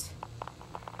shit.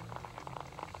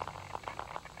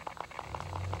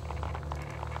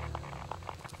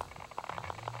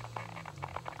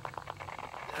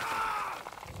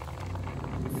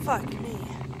 Fuck me.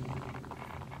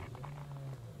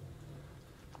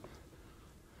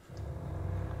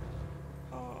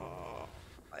 Oh,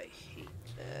 I hate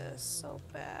this so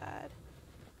bad.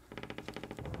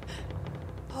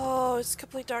 Oh, it's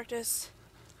complete darkness.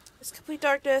 It's complete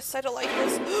darkness. I don't like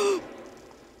this.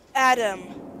 Adam.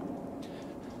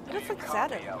 Who the fuck is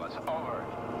Adam? Alice, over.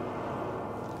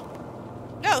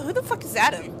 No, who the fuck is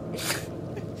Adam?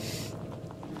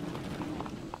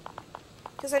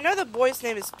 Because I know the boy's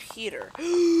name is Peter.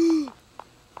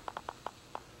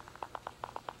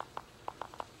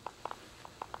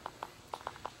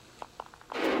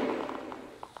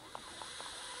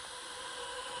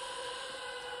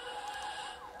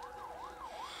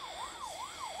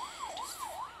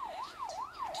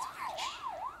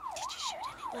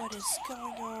 What is going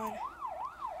on?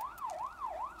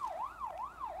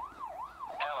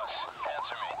 Alice,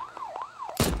 answer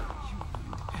me.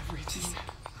 Everything.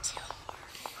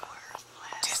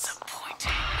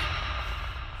 Disappointing.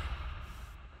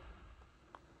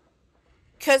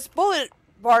 Because Bullet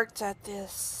barked at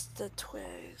the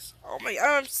twigs. Oh my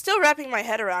god, I'm still wrapping my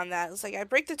head around that. It's like I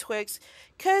break the twigs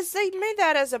because they made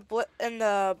that as a in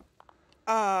the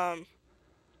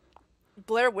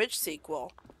Blair Witch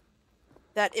sequel.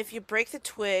 That if you break the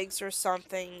twigs or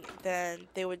something, then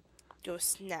they would go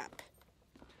snap.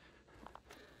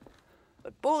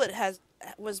 But Bullet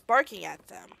was barking at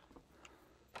them.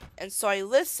 And so I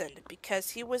listened because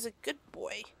he was a good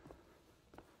boy.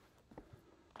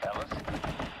 Alice, is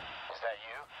that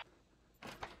you?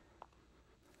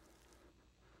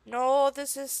 No,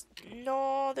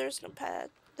 no, there's no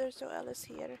pet. There's no Ellis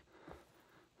here.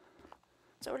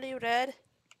 It's only Red.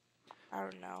 I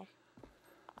don't know.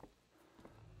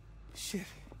 Shit.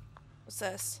 What's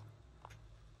this?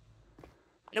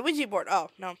 An Ouija board. Oh,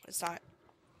 no, it's not.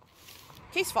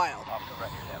 Case file. Off the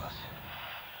record, Alice.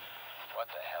 What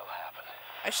the hell happened?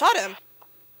 I shot him.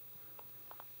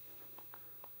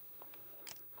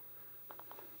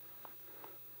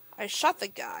 I shot the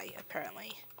guy,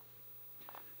 apparently.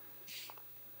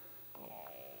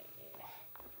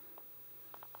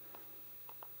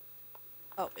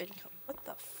 Oh, income. What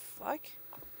the fuck?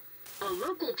 A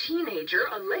local teenager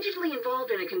allegedly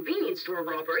involved in a convenience store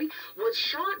robbery was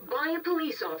shot by a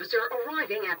police officer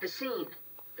arriving at the scene.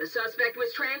 The suspect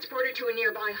was transported to a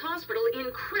nearby hospital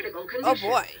in critical Oh condition.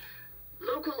 boy.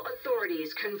 Local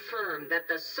authorities confirmed that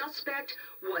the suspect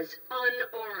was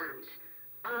unarmed.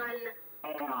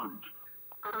 Unarmed.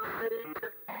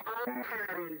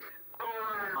 Unarmed.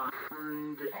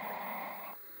 Armed.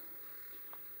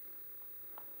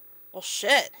 Well,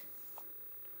 shit.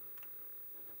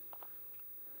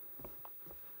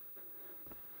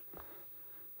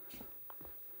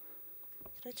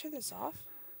 Can I turn this off?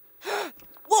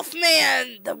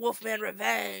 Wolfman! The Wolfman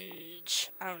Revenge!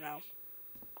 I don't know.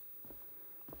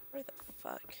 Where the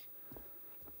fuck?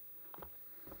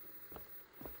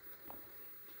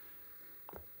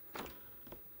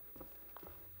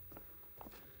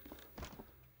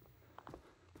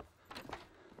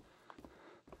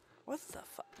 What the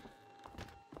fuck?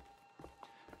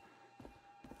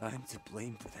 I'm to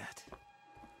blame for that.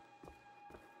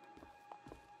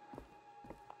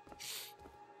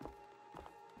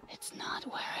 It's not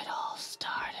where it all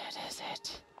started, is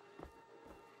it?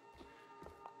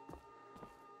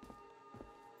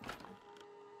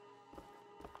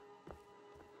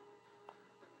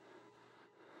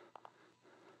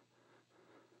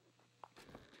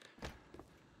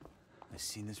 I've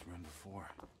seen this room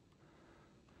before.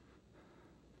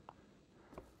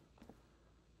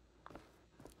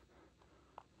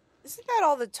 Isn't that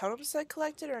all the totems I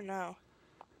collected, or no?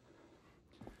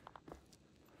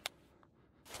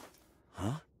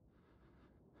 Huh?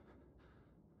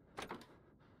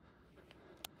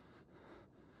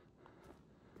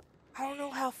 I don't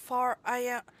know how far I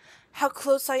am, how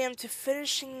close I am to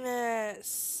finishing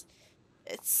this.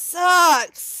 It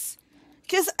sucks.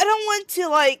 Because I don't want to,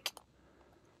 like,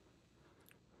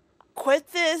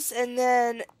 quit this and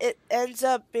then it ends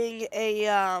up being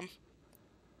a,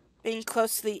 being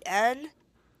close to the end.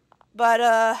 But,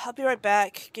 I'll be right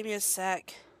back. Give me a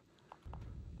sec.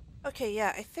 Okay,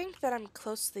 yeah, I think that I'm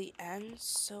close to the end,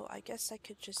 so I guess I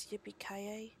could just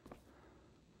yippee-ki-yay.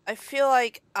 I feel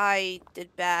like I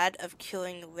did bad of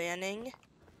killing Lanning.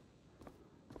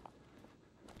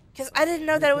 Because I didn't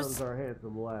know that it was... our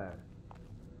handsome lad.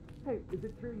 Hey, is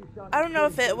it true you shot I don't know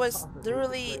if it was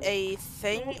literally a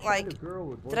thing, like,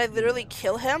 did I literally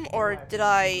kill him, or did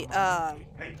I,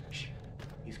 Hey, shh.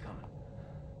 He's coming.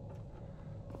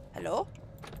 hello?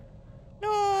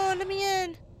 No, let me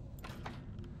in.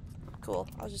 Cool,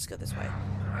 I'll just go this way.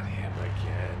 Not him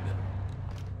again.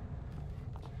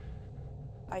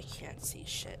 I can't see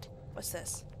shit. What's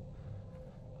this?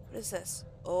 What is this?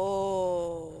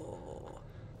 Oh.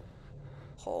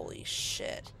 Holy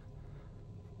shit.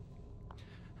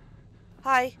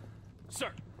 Hi.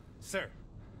 Sir! Sir!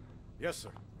 Yes, sir.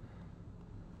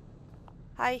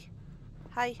 Hi.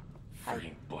 Hi. Hi.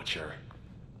 Freaking butcher.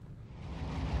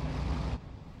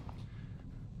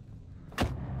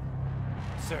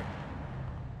 Sir!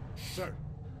 Sir!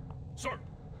 Sir!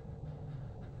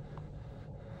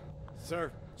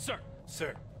 Sir! Sir!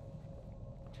 Sir!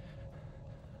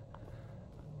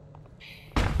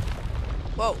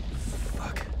 Whoa.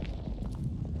 Fuck.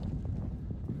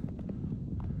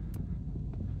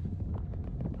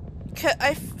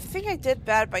 I think I did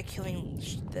bad by killing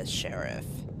the sheriff.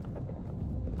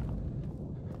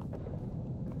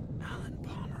 Alan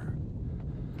Palmer.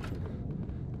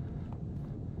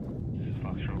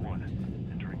 Foxtrot 1,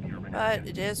 entering the urban But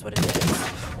it is what it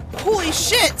is. Holy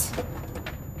shit!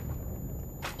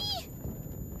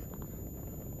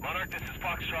 Monarch, this is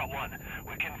Foxtrot 1.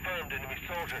 We confirmed enemy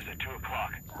soldiers at 2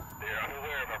 o'clock. They are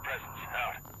unaware of our presence.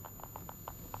 Out.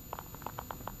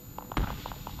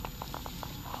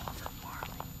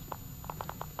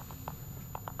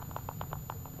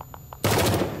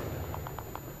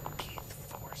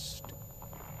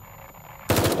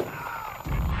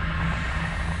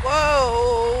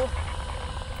 Whoa!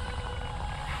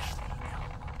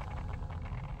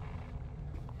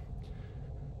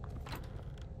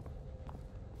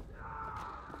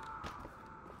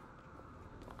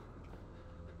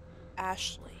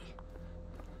 Ashley.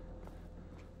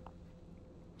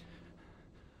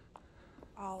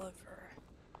 Oliver.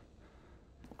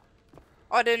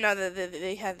 Oh, I didn't know that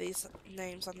they had these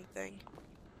names on the thing.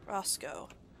 Roscoe.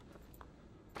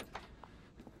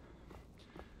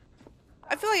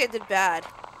 I feel like I did bad.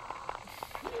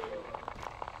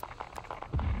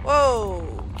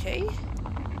 Whoa, okay.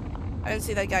 I didn't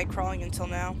see that guy crawling until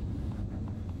now.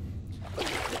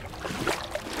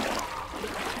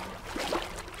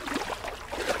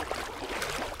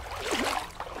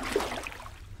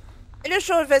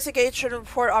 Initial investigation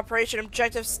report operation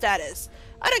objective status.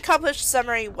 Unaccomplished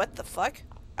summary. What the fuck?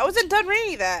 I wasn't done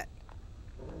reading that.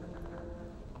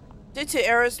 Due to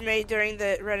errors made during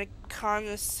the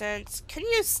reconnaissance. Can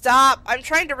you stop? I'm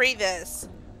trying to read this.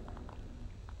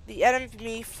 The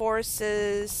enemy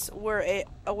forces were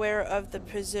aware of the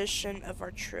position of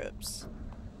our troops.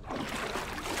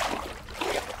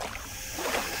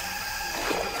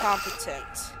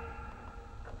 Competent.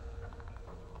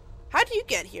 How do you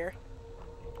get here?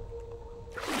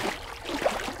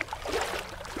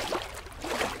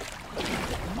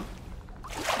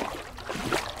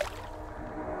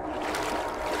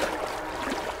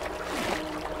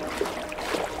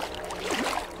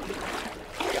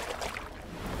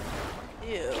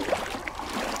 Ew.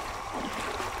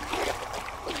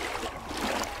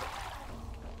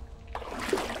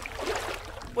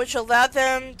 Which allowed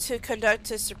them to conduct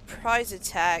a surprise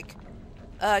attack.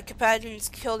 Companions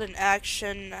killed in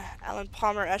action: Alan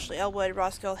Palmer, Ashley Elwood,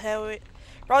 Roscoe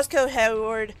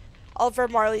Hayward, Oliver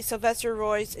Marley, Sylvester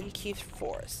Royce, and Keith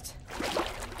Forrest.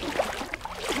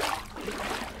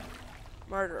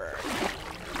 Murderer.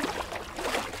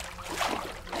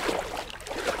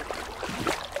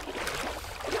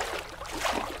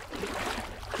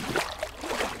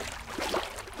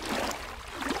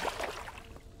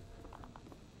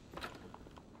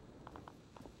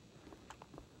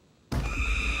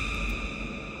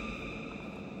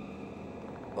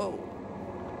 Whoa.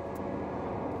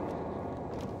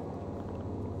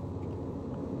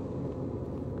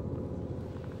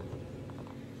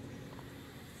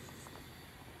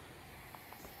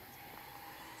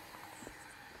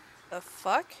 The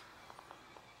fuck?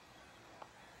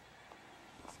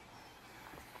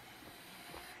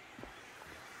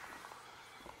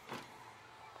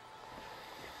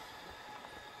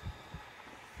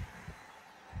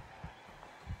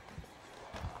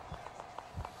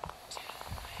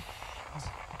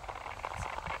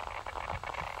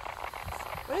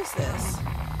 What is this?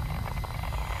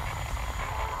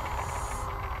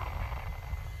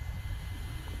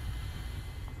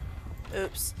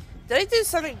 Oops. Did I do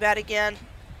something bad again?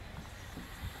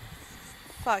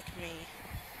 Fuck me.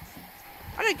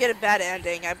 I'm gonna get a bad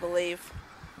ending, I believe.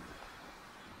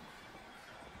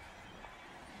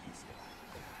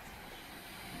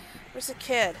 Where's the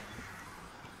kid?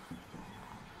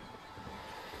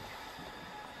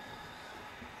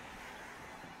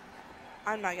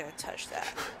 I'm not gonna touch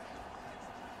that.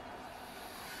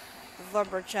 The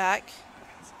lumberjack.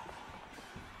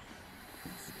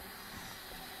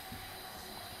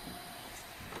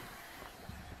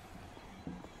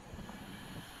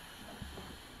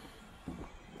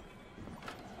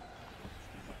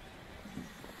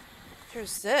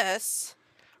 Here's this.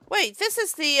 Wait, this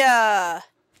is the,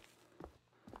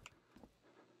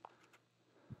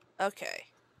 okay.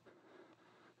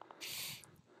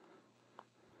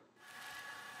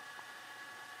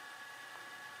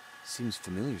 Seems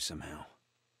familiar somehow.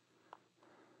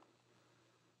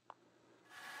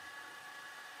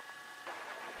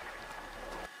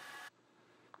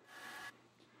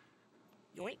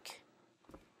 Yoink.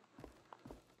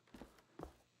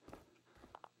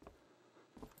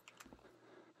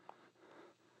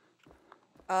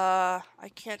 I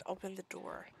can't open the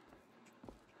door.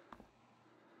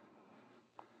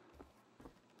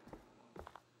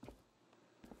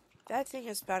 That thing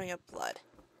is spouting up blood.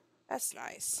 That's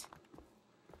nice.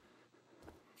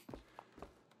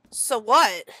 So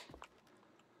what?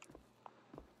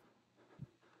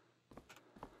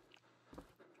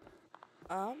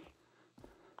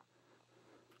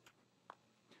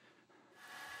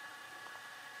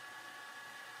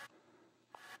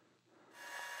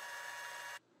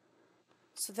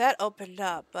 So that opened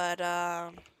up, but,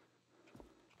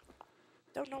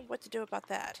 don't know what to do about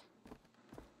that.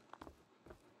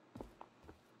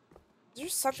 Is there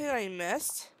something I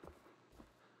missed?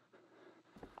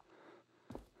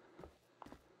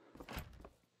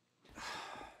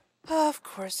 Oh, of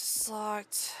course it's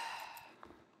locked.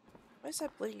 Why is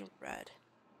that bleeding red?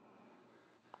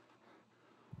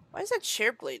 Why is that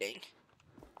chair bleeding?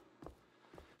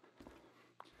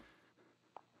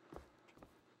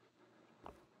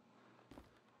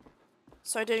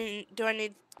 So do I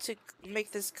need to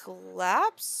make this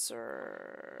collapse,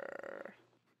 or?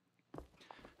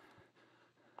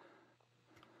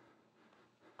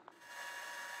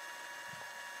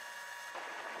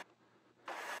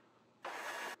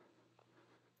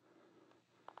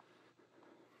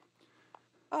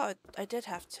 Oh, I did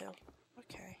have to.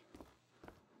 Okay.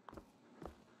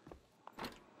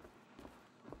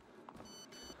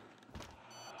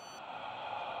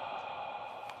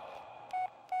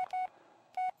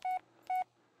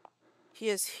 He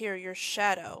is here, your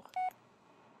shadow.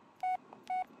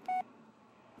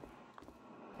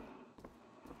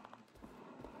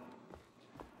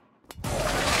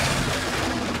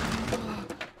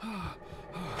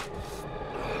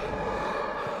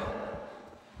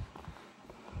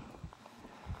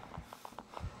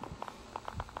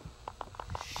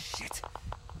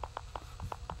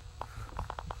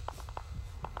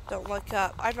 Don't look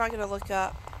up. I'm not gonna look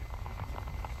up.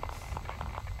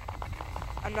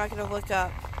 I'm not gonna look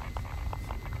up.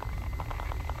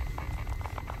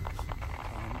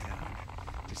 Calm down.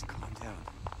 Just calm down.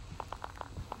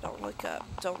 Don't look up.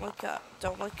 Don't look up.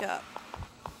 Don't look up.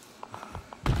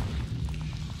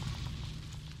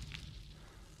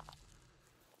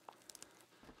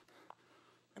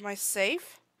 Am I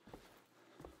safe?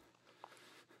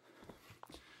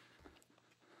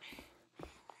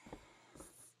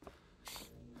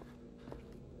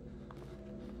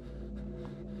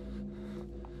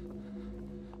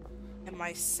 Am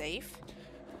I safe?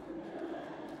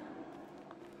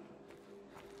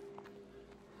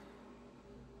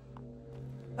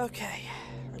 Okay,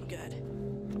 I'm good.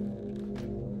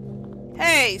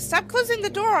 Hey, stop closing the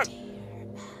door!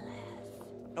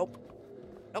 Nope.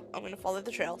 Nope, I'm gonna follow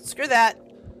the trail. Screw that.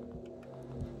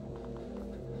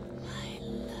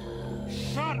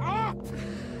 Shut up!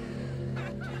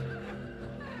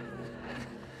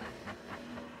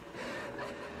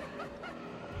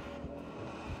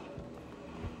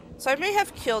 So I may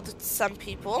have killed some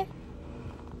people.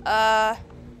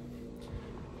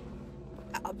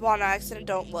 On accident,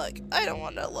 don't look. I don't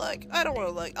want to look. I don't want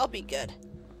to look. I'll be good.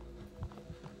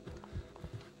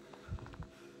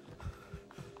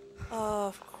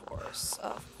 Of course,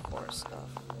 of course,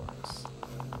 of course.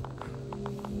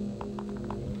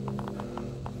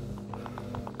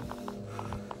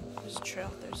 There's a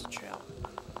trail, there's a trail.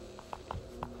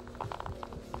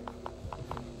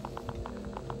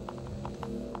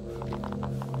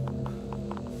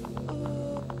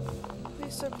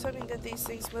 Please don't tell me that these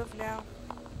things move now.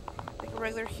 Like a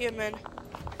regular human.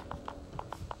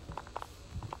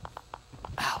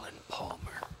 Alan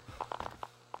Palmer.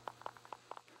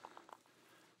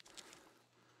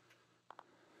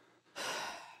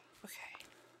 Okay.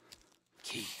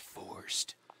 Keith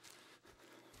Forrest.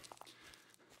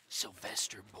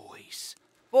 Sylvester Boyce.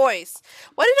 Boyce.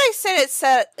 What did I say it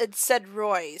said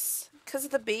Royce? Because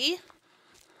of the B?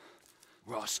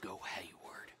 Roscoe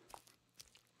Hayward.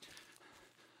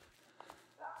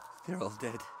 They're all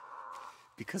dead.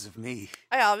 Because of me.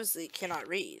 I obviously cannot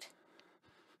read.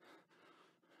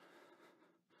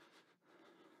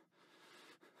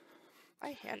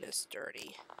 My hand is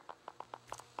dirty.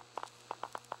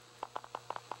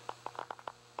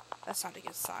 That's not a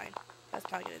good sign.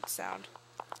 That's not a good sound.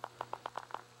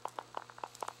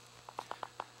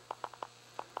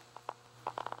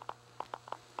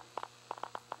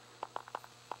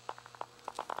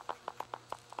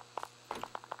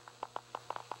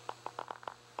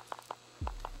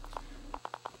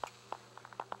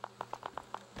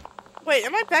 Wait,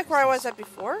 am I back where I was at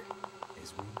before?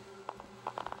 Is we?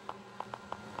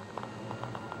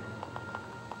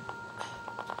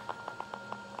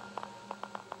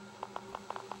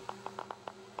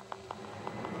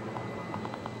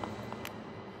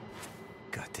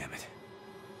 God damn it.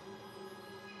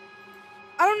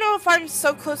 I don't know if I'm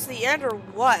so close to the end or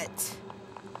what.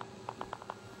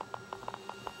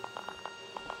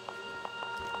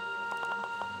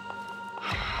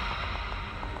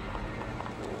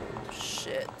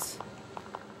 Shit.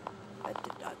 That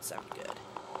did not sound good.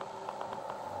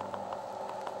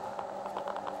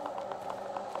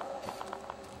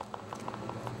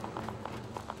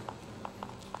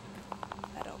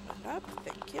 That opened up,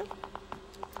 thank you.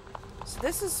 So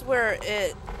this is where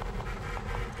it...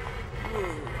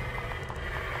 Ooh.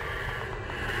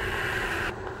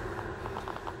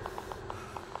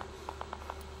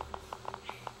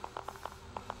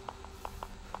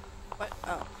 What?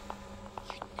 Oh.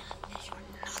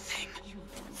 Nothing. You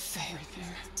failure.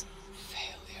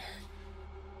 Failure.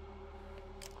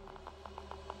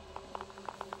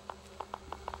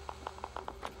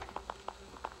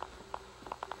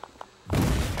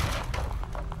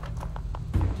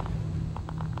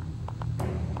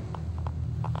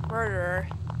 Murderer.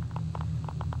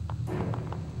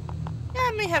 Yeah,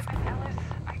 I may have... Ellis,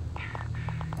 I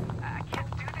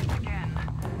can't do this again.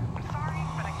 I'm sorry,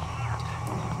 but I can't.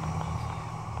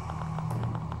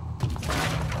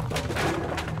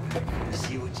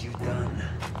 See what you've done.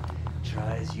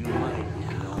 Try as you might, you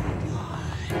can only do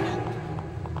harm.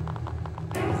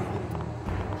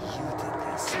 You did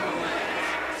this.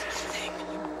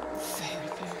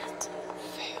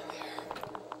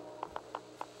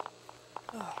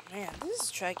 Oh man, this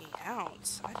is dragging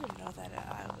out. I didn't know that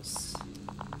I was...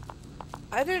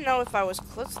 I didn't know if I was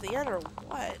close to the end or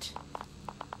what.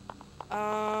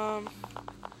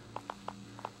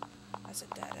 That's a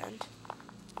dead end.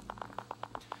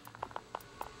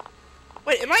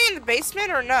 Wait, am I in the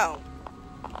basement or no?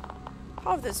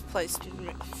 All of this place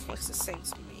looks the same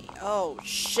to me. Oh,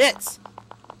 shit!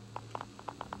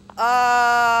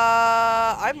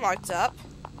 I'm locked up.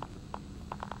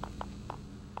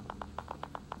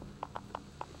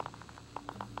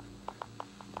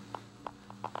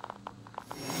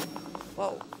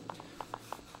 Whoa.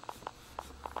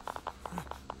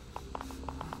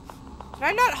 Can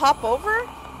I not hop over?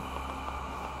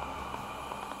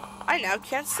 I now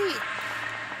can't see.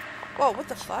 Whoa, what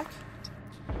the fuck?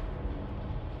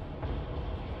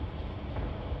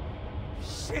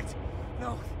 Shit!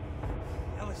 No.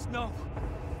 Ellis, no.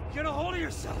 Get a hold of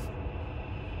yourself.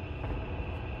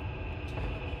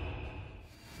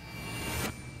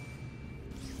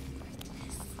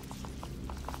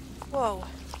 Whoa.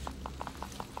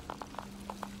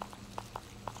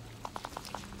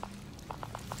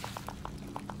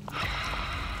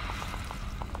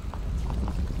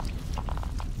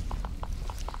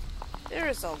 There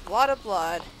is a lot of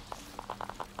blood.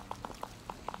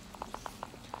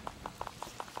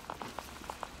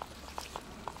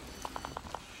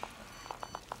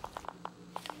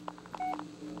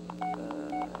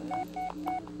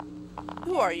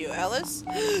 Who are you, Ellis?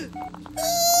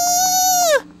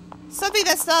 Something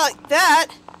that's not like that.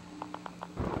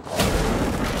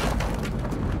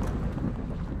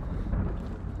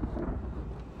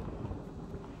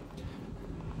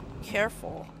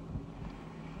 Careful.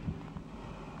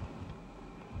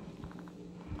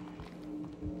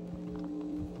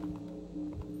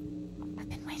 I've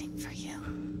been waiting for you.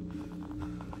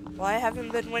 Well, I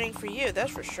haven't been waiting for you,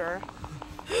 that's for sure.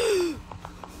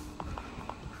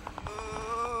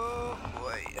 Oh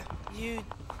boy.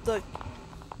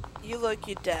 You're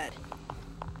dead.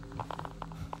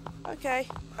 Okay,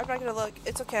 I'm not gonna look.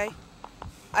 It's okay.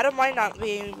 I don't mind not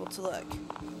being able to look.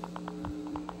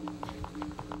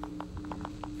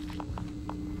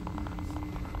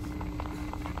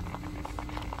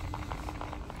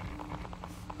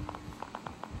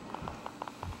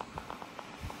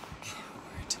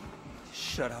 Coward.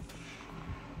 Shut up.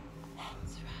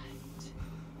 That's right.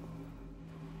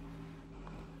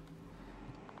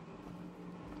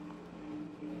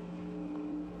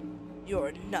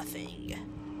 You're nothing.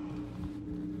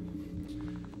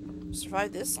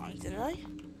 Survived this long, didn't I?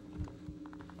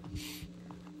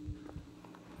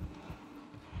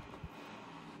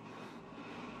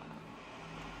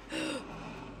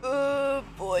 Oh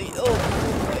boy, oh boy.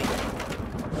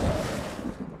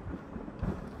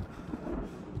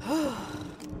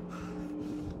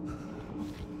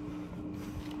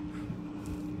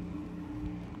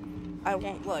 I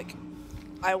won't look.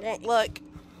 I won't look.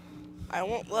 I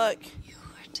won't look. Your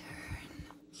turn.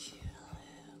 Kill him.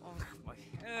 Oh, my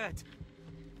head.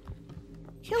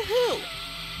 Kill who?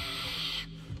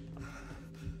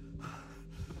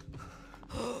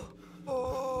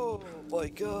 Oh my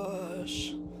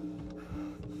gosh.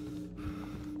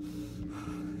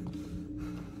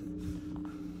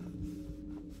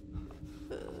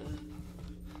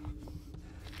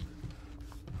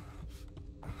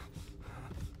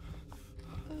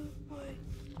 Oh boy.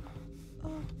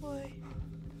 Oh boy.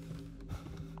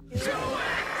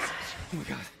 Oh my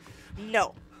god.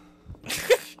 No.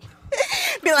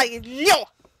 Be like, no!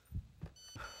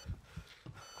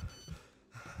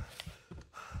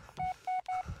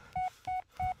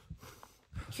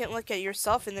 You can't look at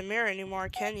yourself in the mirror anymore,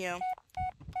 can you?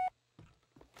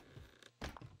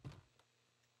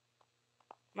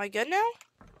 Am I good now?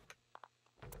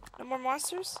 No more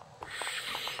monsters?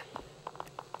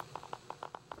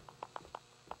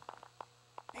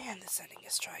 Man, this ending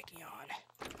is dragging on.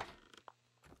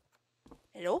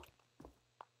 Hello?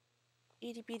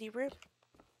 Itty bitty room.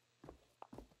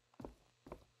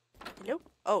 Nope.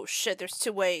 Oh shit, there's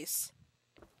two ways.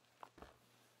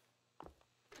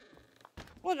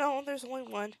 Well, no, there's only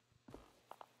one.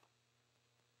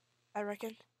 I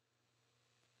reckon.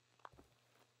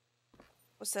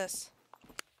 What's this?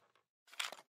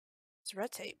 It's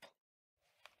red tape.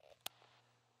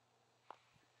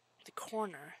 The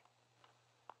corner.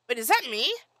 Wait, is that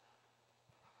me?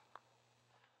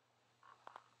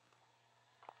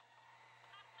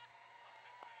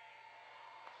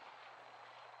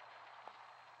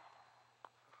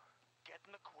 Get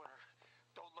in the corner.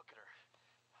 Don't look at her.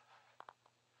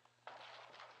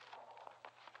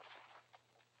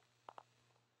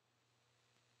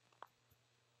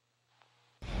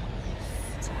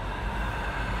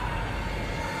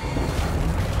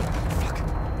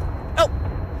 Oh!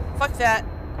 Fuck that.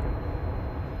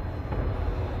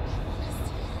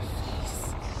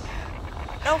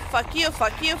 No, fuck you,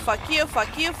 fuck you, fuck you,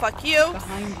 fuck you, fuck you.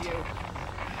 Behind you.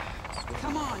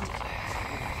 Come on.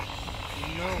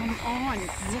 Come on.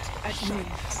 Look at me.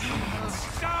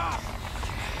 Stop!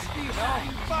 No,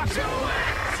 fuck! Do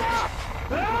it! Stop!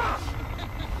 Ah!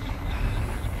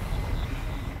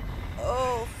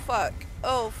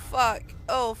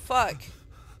 Oh, fuck.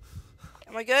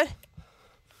 Am I good?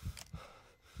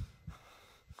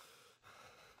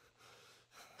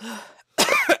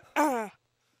 Am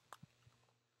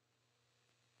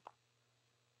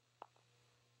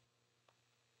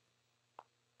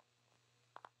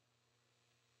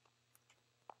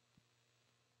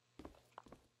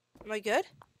I good?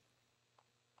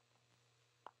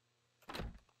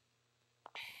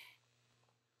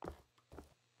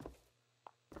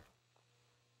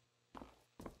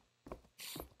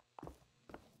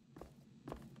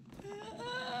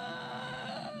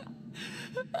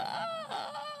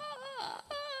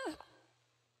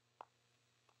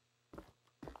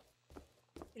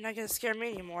 You're not gonna scare me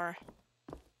anymore.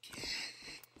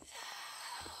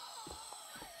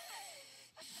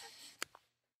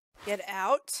 Get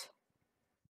out?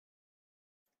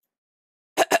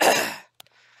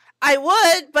 I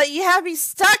would, but you have me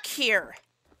stuck here.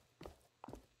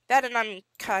 That and I'm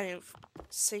kind of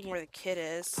seeing where the kid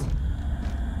is.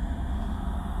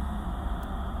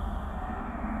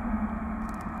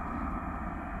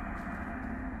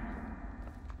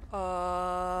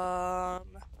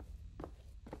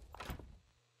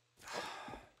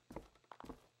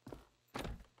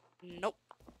 Nope.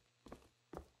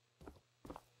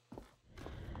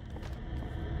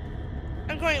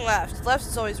 I'm going left. Left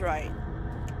is always right.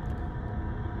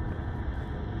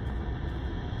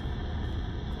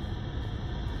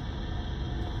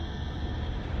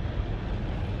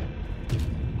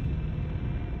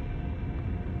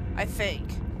 I think.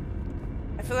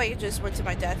 I feel like it just went to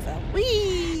my death though.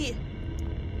 Whee!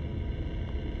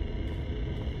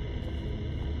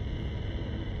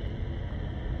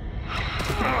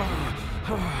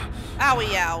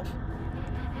 Owie ow.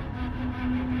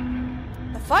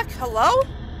 The fuck? Hello?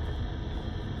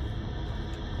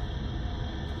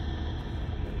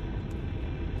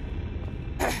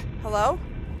 Hello?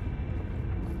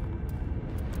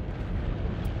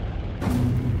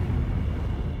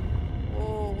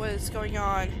 Oh, what is going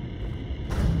on?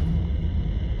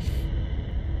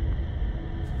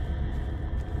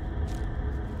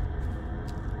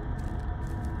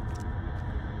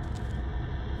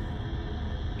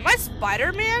 Am I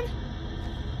Spider-Man?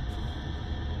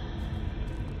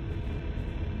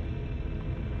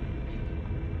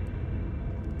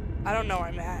 I don't know where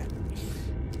I'm at.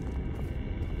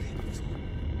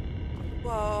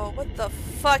 Whoa, what the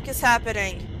fuck is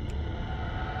happening?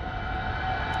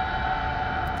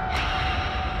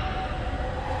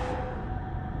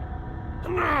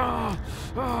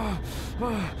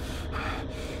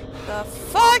 The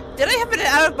fuck? Did I have an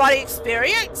out-of-body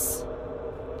experience?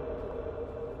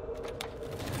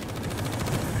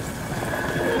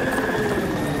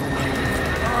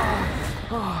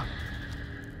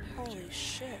 Holy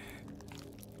shit.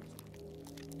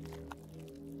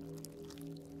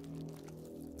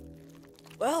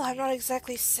 Well, I'm not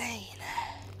exactly sane.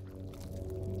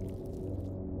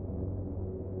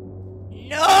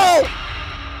 No!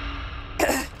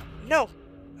 No.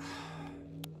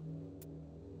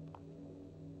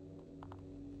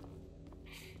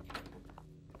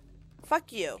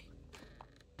 Fuck you.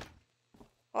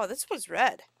 Oh, this one's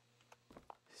red.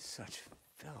 Such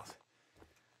filth.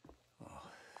 Oh,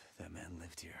 that man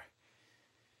lived here.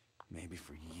 Maybe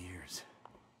for years.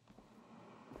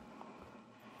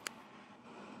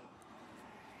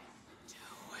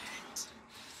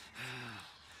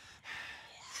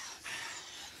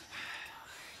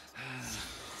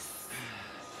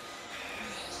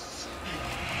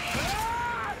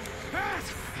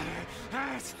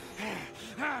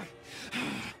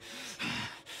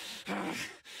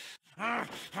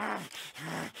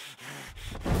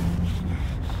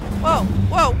 Whoa,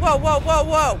 whoa, whoa, whoa, whoa,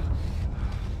 whoa!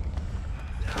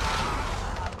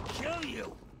 Kill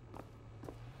you!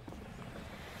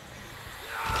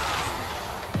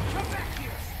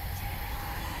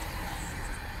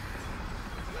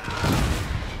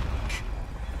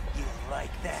 You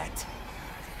like that?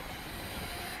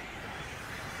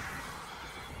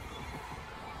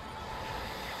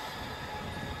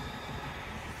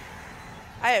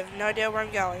 I have no idea where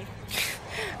I'm going.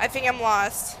 I think I'm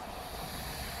lost.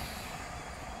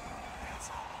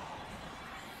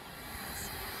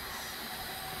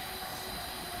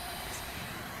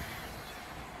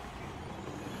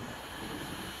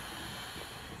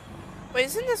 Wait,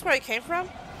 isn't this where I came from?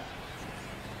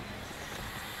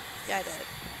 Yeah, I did.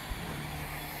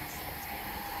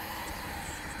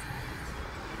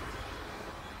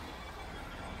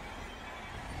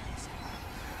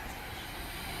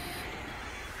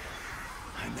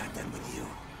 I'm not done with you.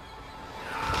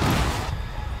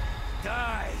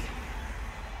 Die!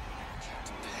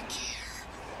 Get back here.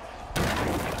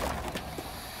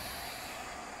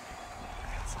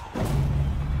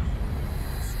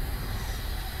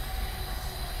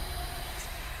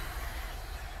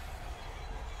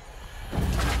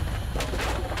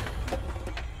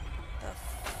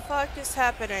 fuck is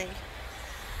happening?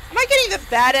 Am I getting the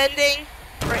bad ending?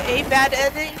 Or a bad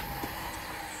ending?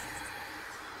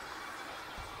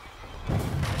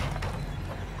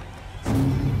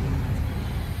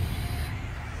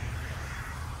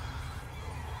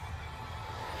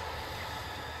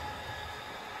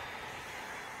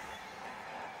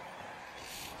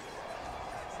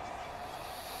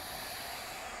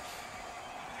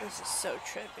 This is so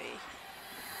trippy.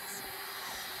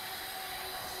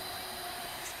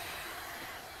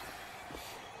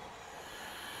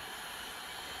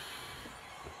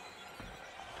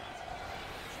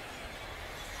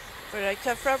 Where did I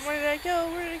come from? Where did I go?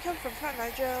 Where did I come from? Cotton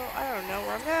Eye Joe. I don't know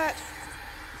where I'm at.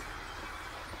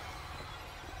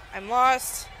 I'm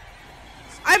lost.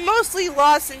 I'm mostly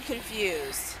lost and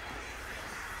confused.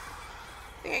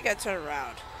 I think I gotta turn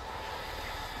around.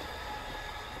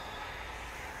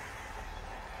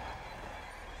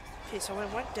 Okay, so I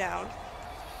went down.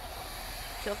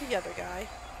 Killed the other guy.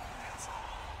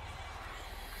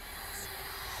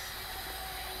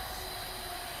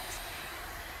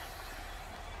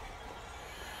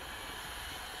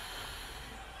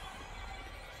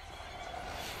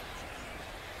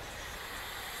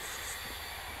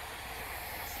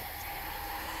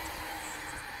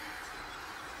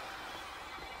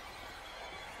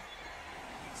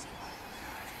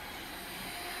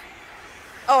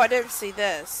 Oh, I didn't see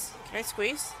this. Can I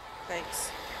squeeze? Thanks.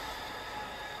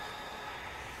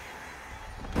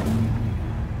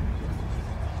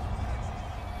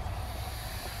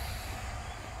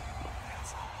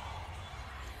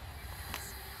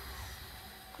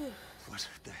 What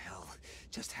the hell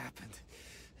just happened?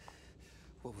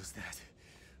 What was that?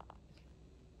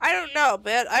 I don't know,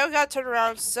 but I got turned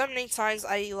around so many times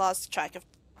I lost track of.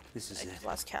 This is it.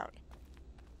 Lost count.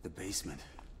 The basement.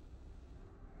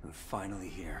 We're finally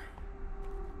here.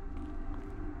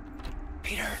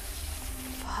 Peter!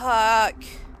 Fuck.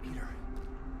 Peter.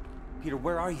 Peter,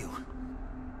 where are you?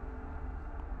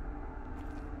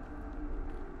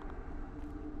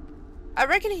 I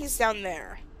reckon he's down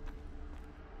there.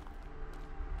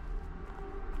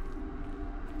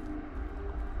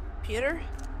 Peter?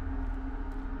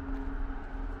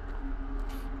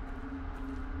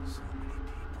 So many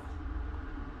people.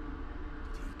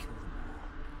 Did he kill them all?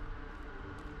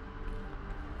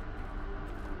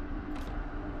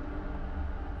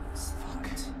 Fuck.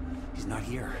 He's not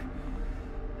here.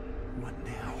 What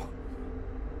now?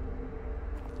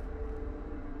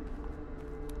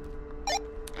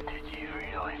 Did you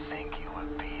really think it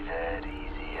would be that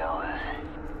easy, Ellis?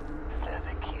 That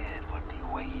the kid would be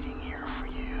waiting here for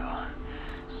you,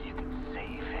 so you could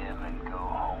save him and go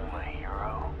home a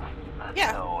hero?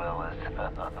 Yeah. No, Ellis.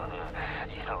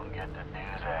 You don't get to do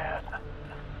that.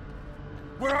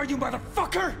 Where are you,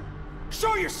 motherfucker?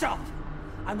 Show yourself!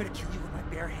 I'm gonna kill you with my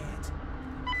bare hands.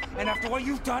 And after what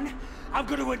you've done, I'm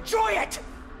gonna enjoy it!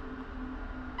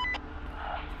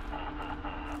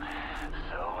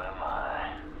 So am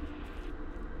I.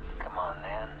 Come on,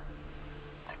 then.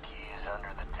 The key is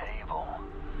under the table.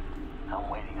 I'm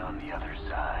waiting on the other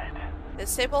side.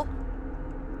 This table?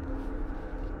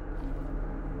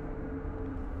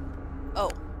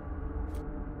 Oh.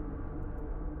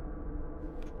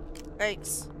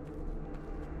 Thanks.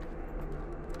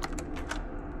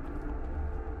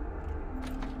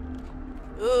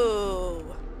 Ooh.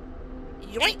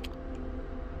 Yoink!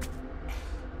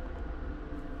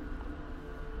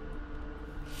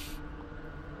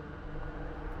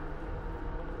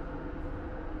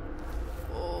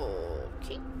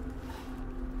 Okay.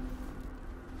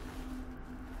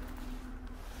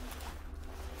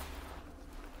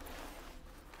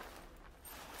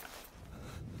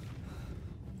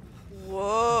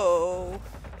 Whoa.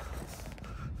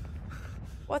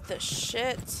 What the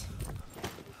shit?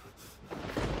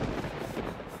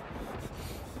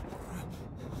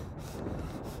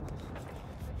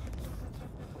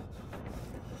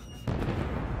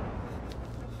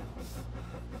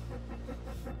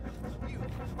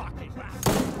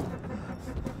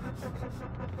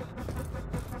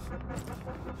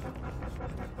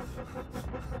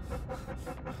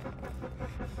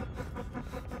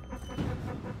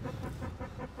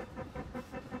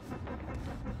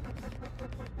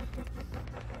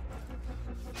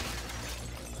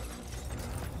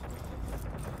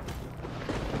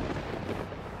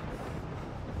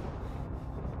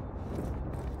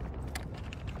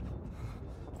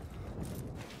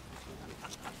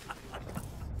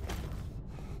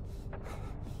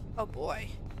 Oh boy.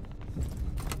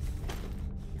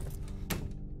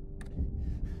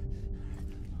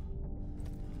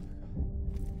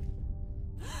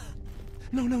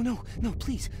 No, no, no, no,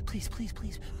 please, please, please,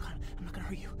 please. God, I'm not gonna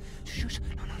hurt you. Shush,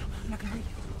 no, no, no, I'm not gonna hurt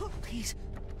you. Please.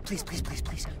 Please, please, please,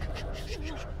 please. Shh.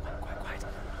 Quiet.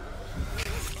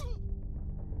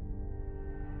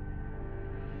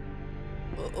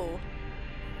 Uh-oh.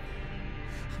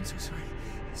 I'm so sorry.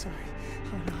 Sorry.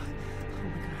 Oh no. Oh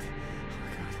my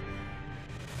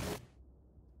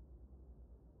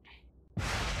god.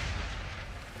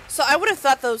 So I would have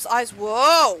thought those eyes.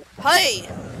 Whoa! Hey!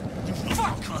 You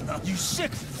fuck! You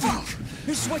sick fuck!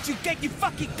 This is what you get, you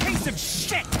fucking piece of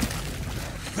shit!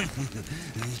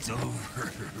 It's over.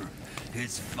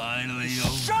 It's finally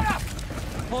over. Shut up!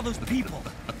 All those people,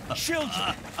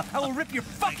 children, I will rip your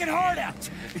fucking heart out!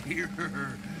 Here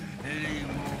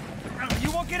anymore.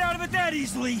 You won't get out of it that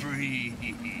easily!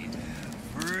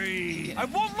 Free! I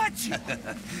won't let you!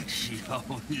 She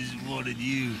always wanted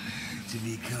you to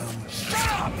become...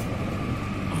 Shut up!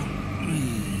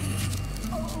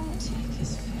 Take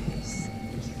his face.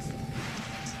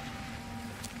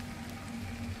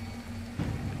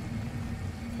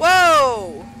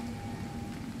 Whoa!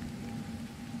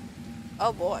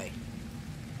 Oh boy.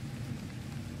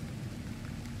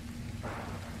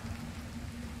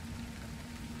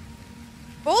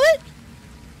 Bullet?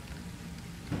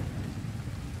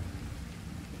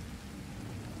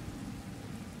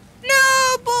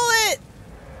 No, bullet!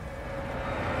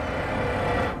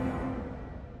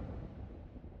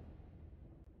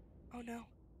 Oh no.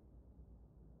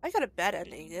 I got a bad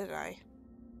ending, didn't I?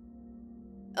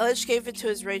 Ellich gave into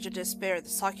his rage and despair. The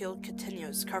cycle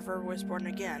continues. Carver was born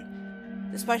again.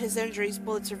 Despite his injuries,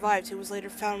 Bullet survived. He was later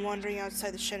found wandering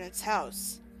outside the Shannon's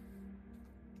house.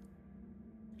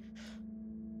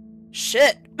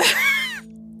 Shit!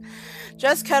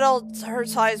 Jess cut her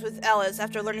ties with Ellis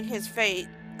after learning his fate.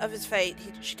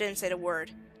 She didn't say the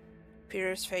word.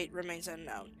 Peter's fate remains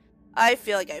unknown. I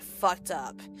feel like I fucked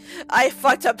up. I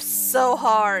fucked up so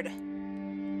hard.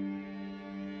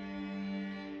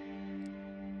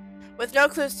 With no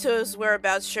clues to his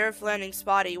whereabouts, Sheriff Lanning's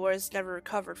body was never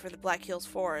recovered from the Black Hills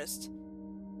forest.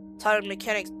 Todd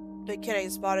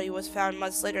McKinney's body was found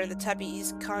months later in the Tempe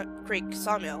East Creek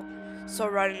sawmill, so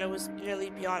rotten it was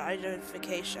nearly beyond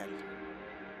identification.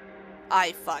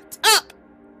 I fucked up!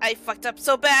 I fucked up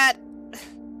so bad!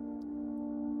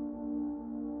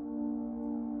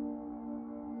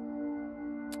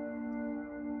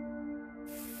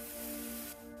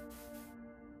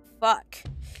 Fuck.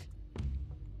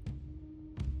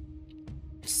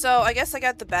 So, I guess I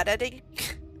got the bad ending.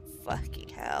 Fucking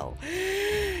hell.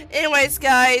 Anyways,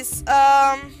 guys,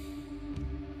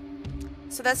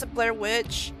 so that's a Blair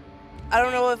Witch. I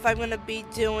don't know if I'm gonna be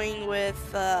doing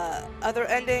with, other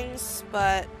endings,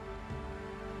 but,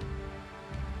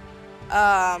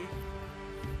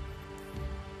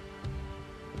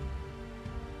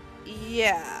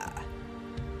 yeah.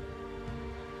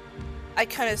 I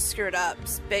kinda screwed up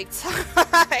big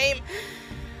time.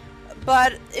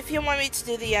 But if you want me to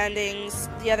do the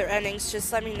other endings,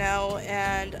 just let me know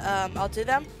and I'll do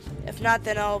them. If not,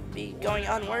 then I'll be going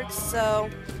onwards. So,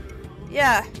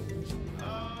 yeah.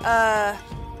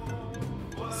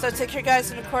 So take care, guys,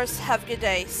 and of course, have a good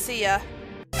day. See ya.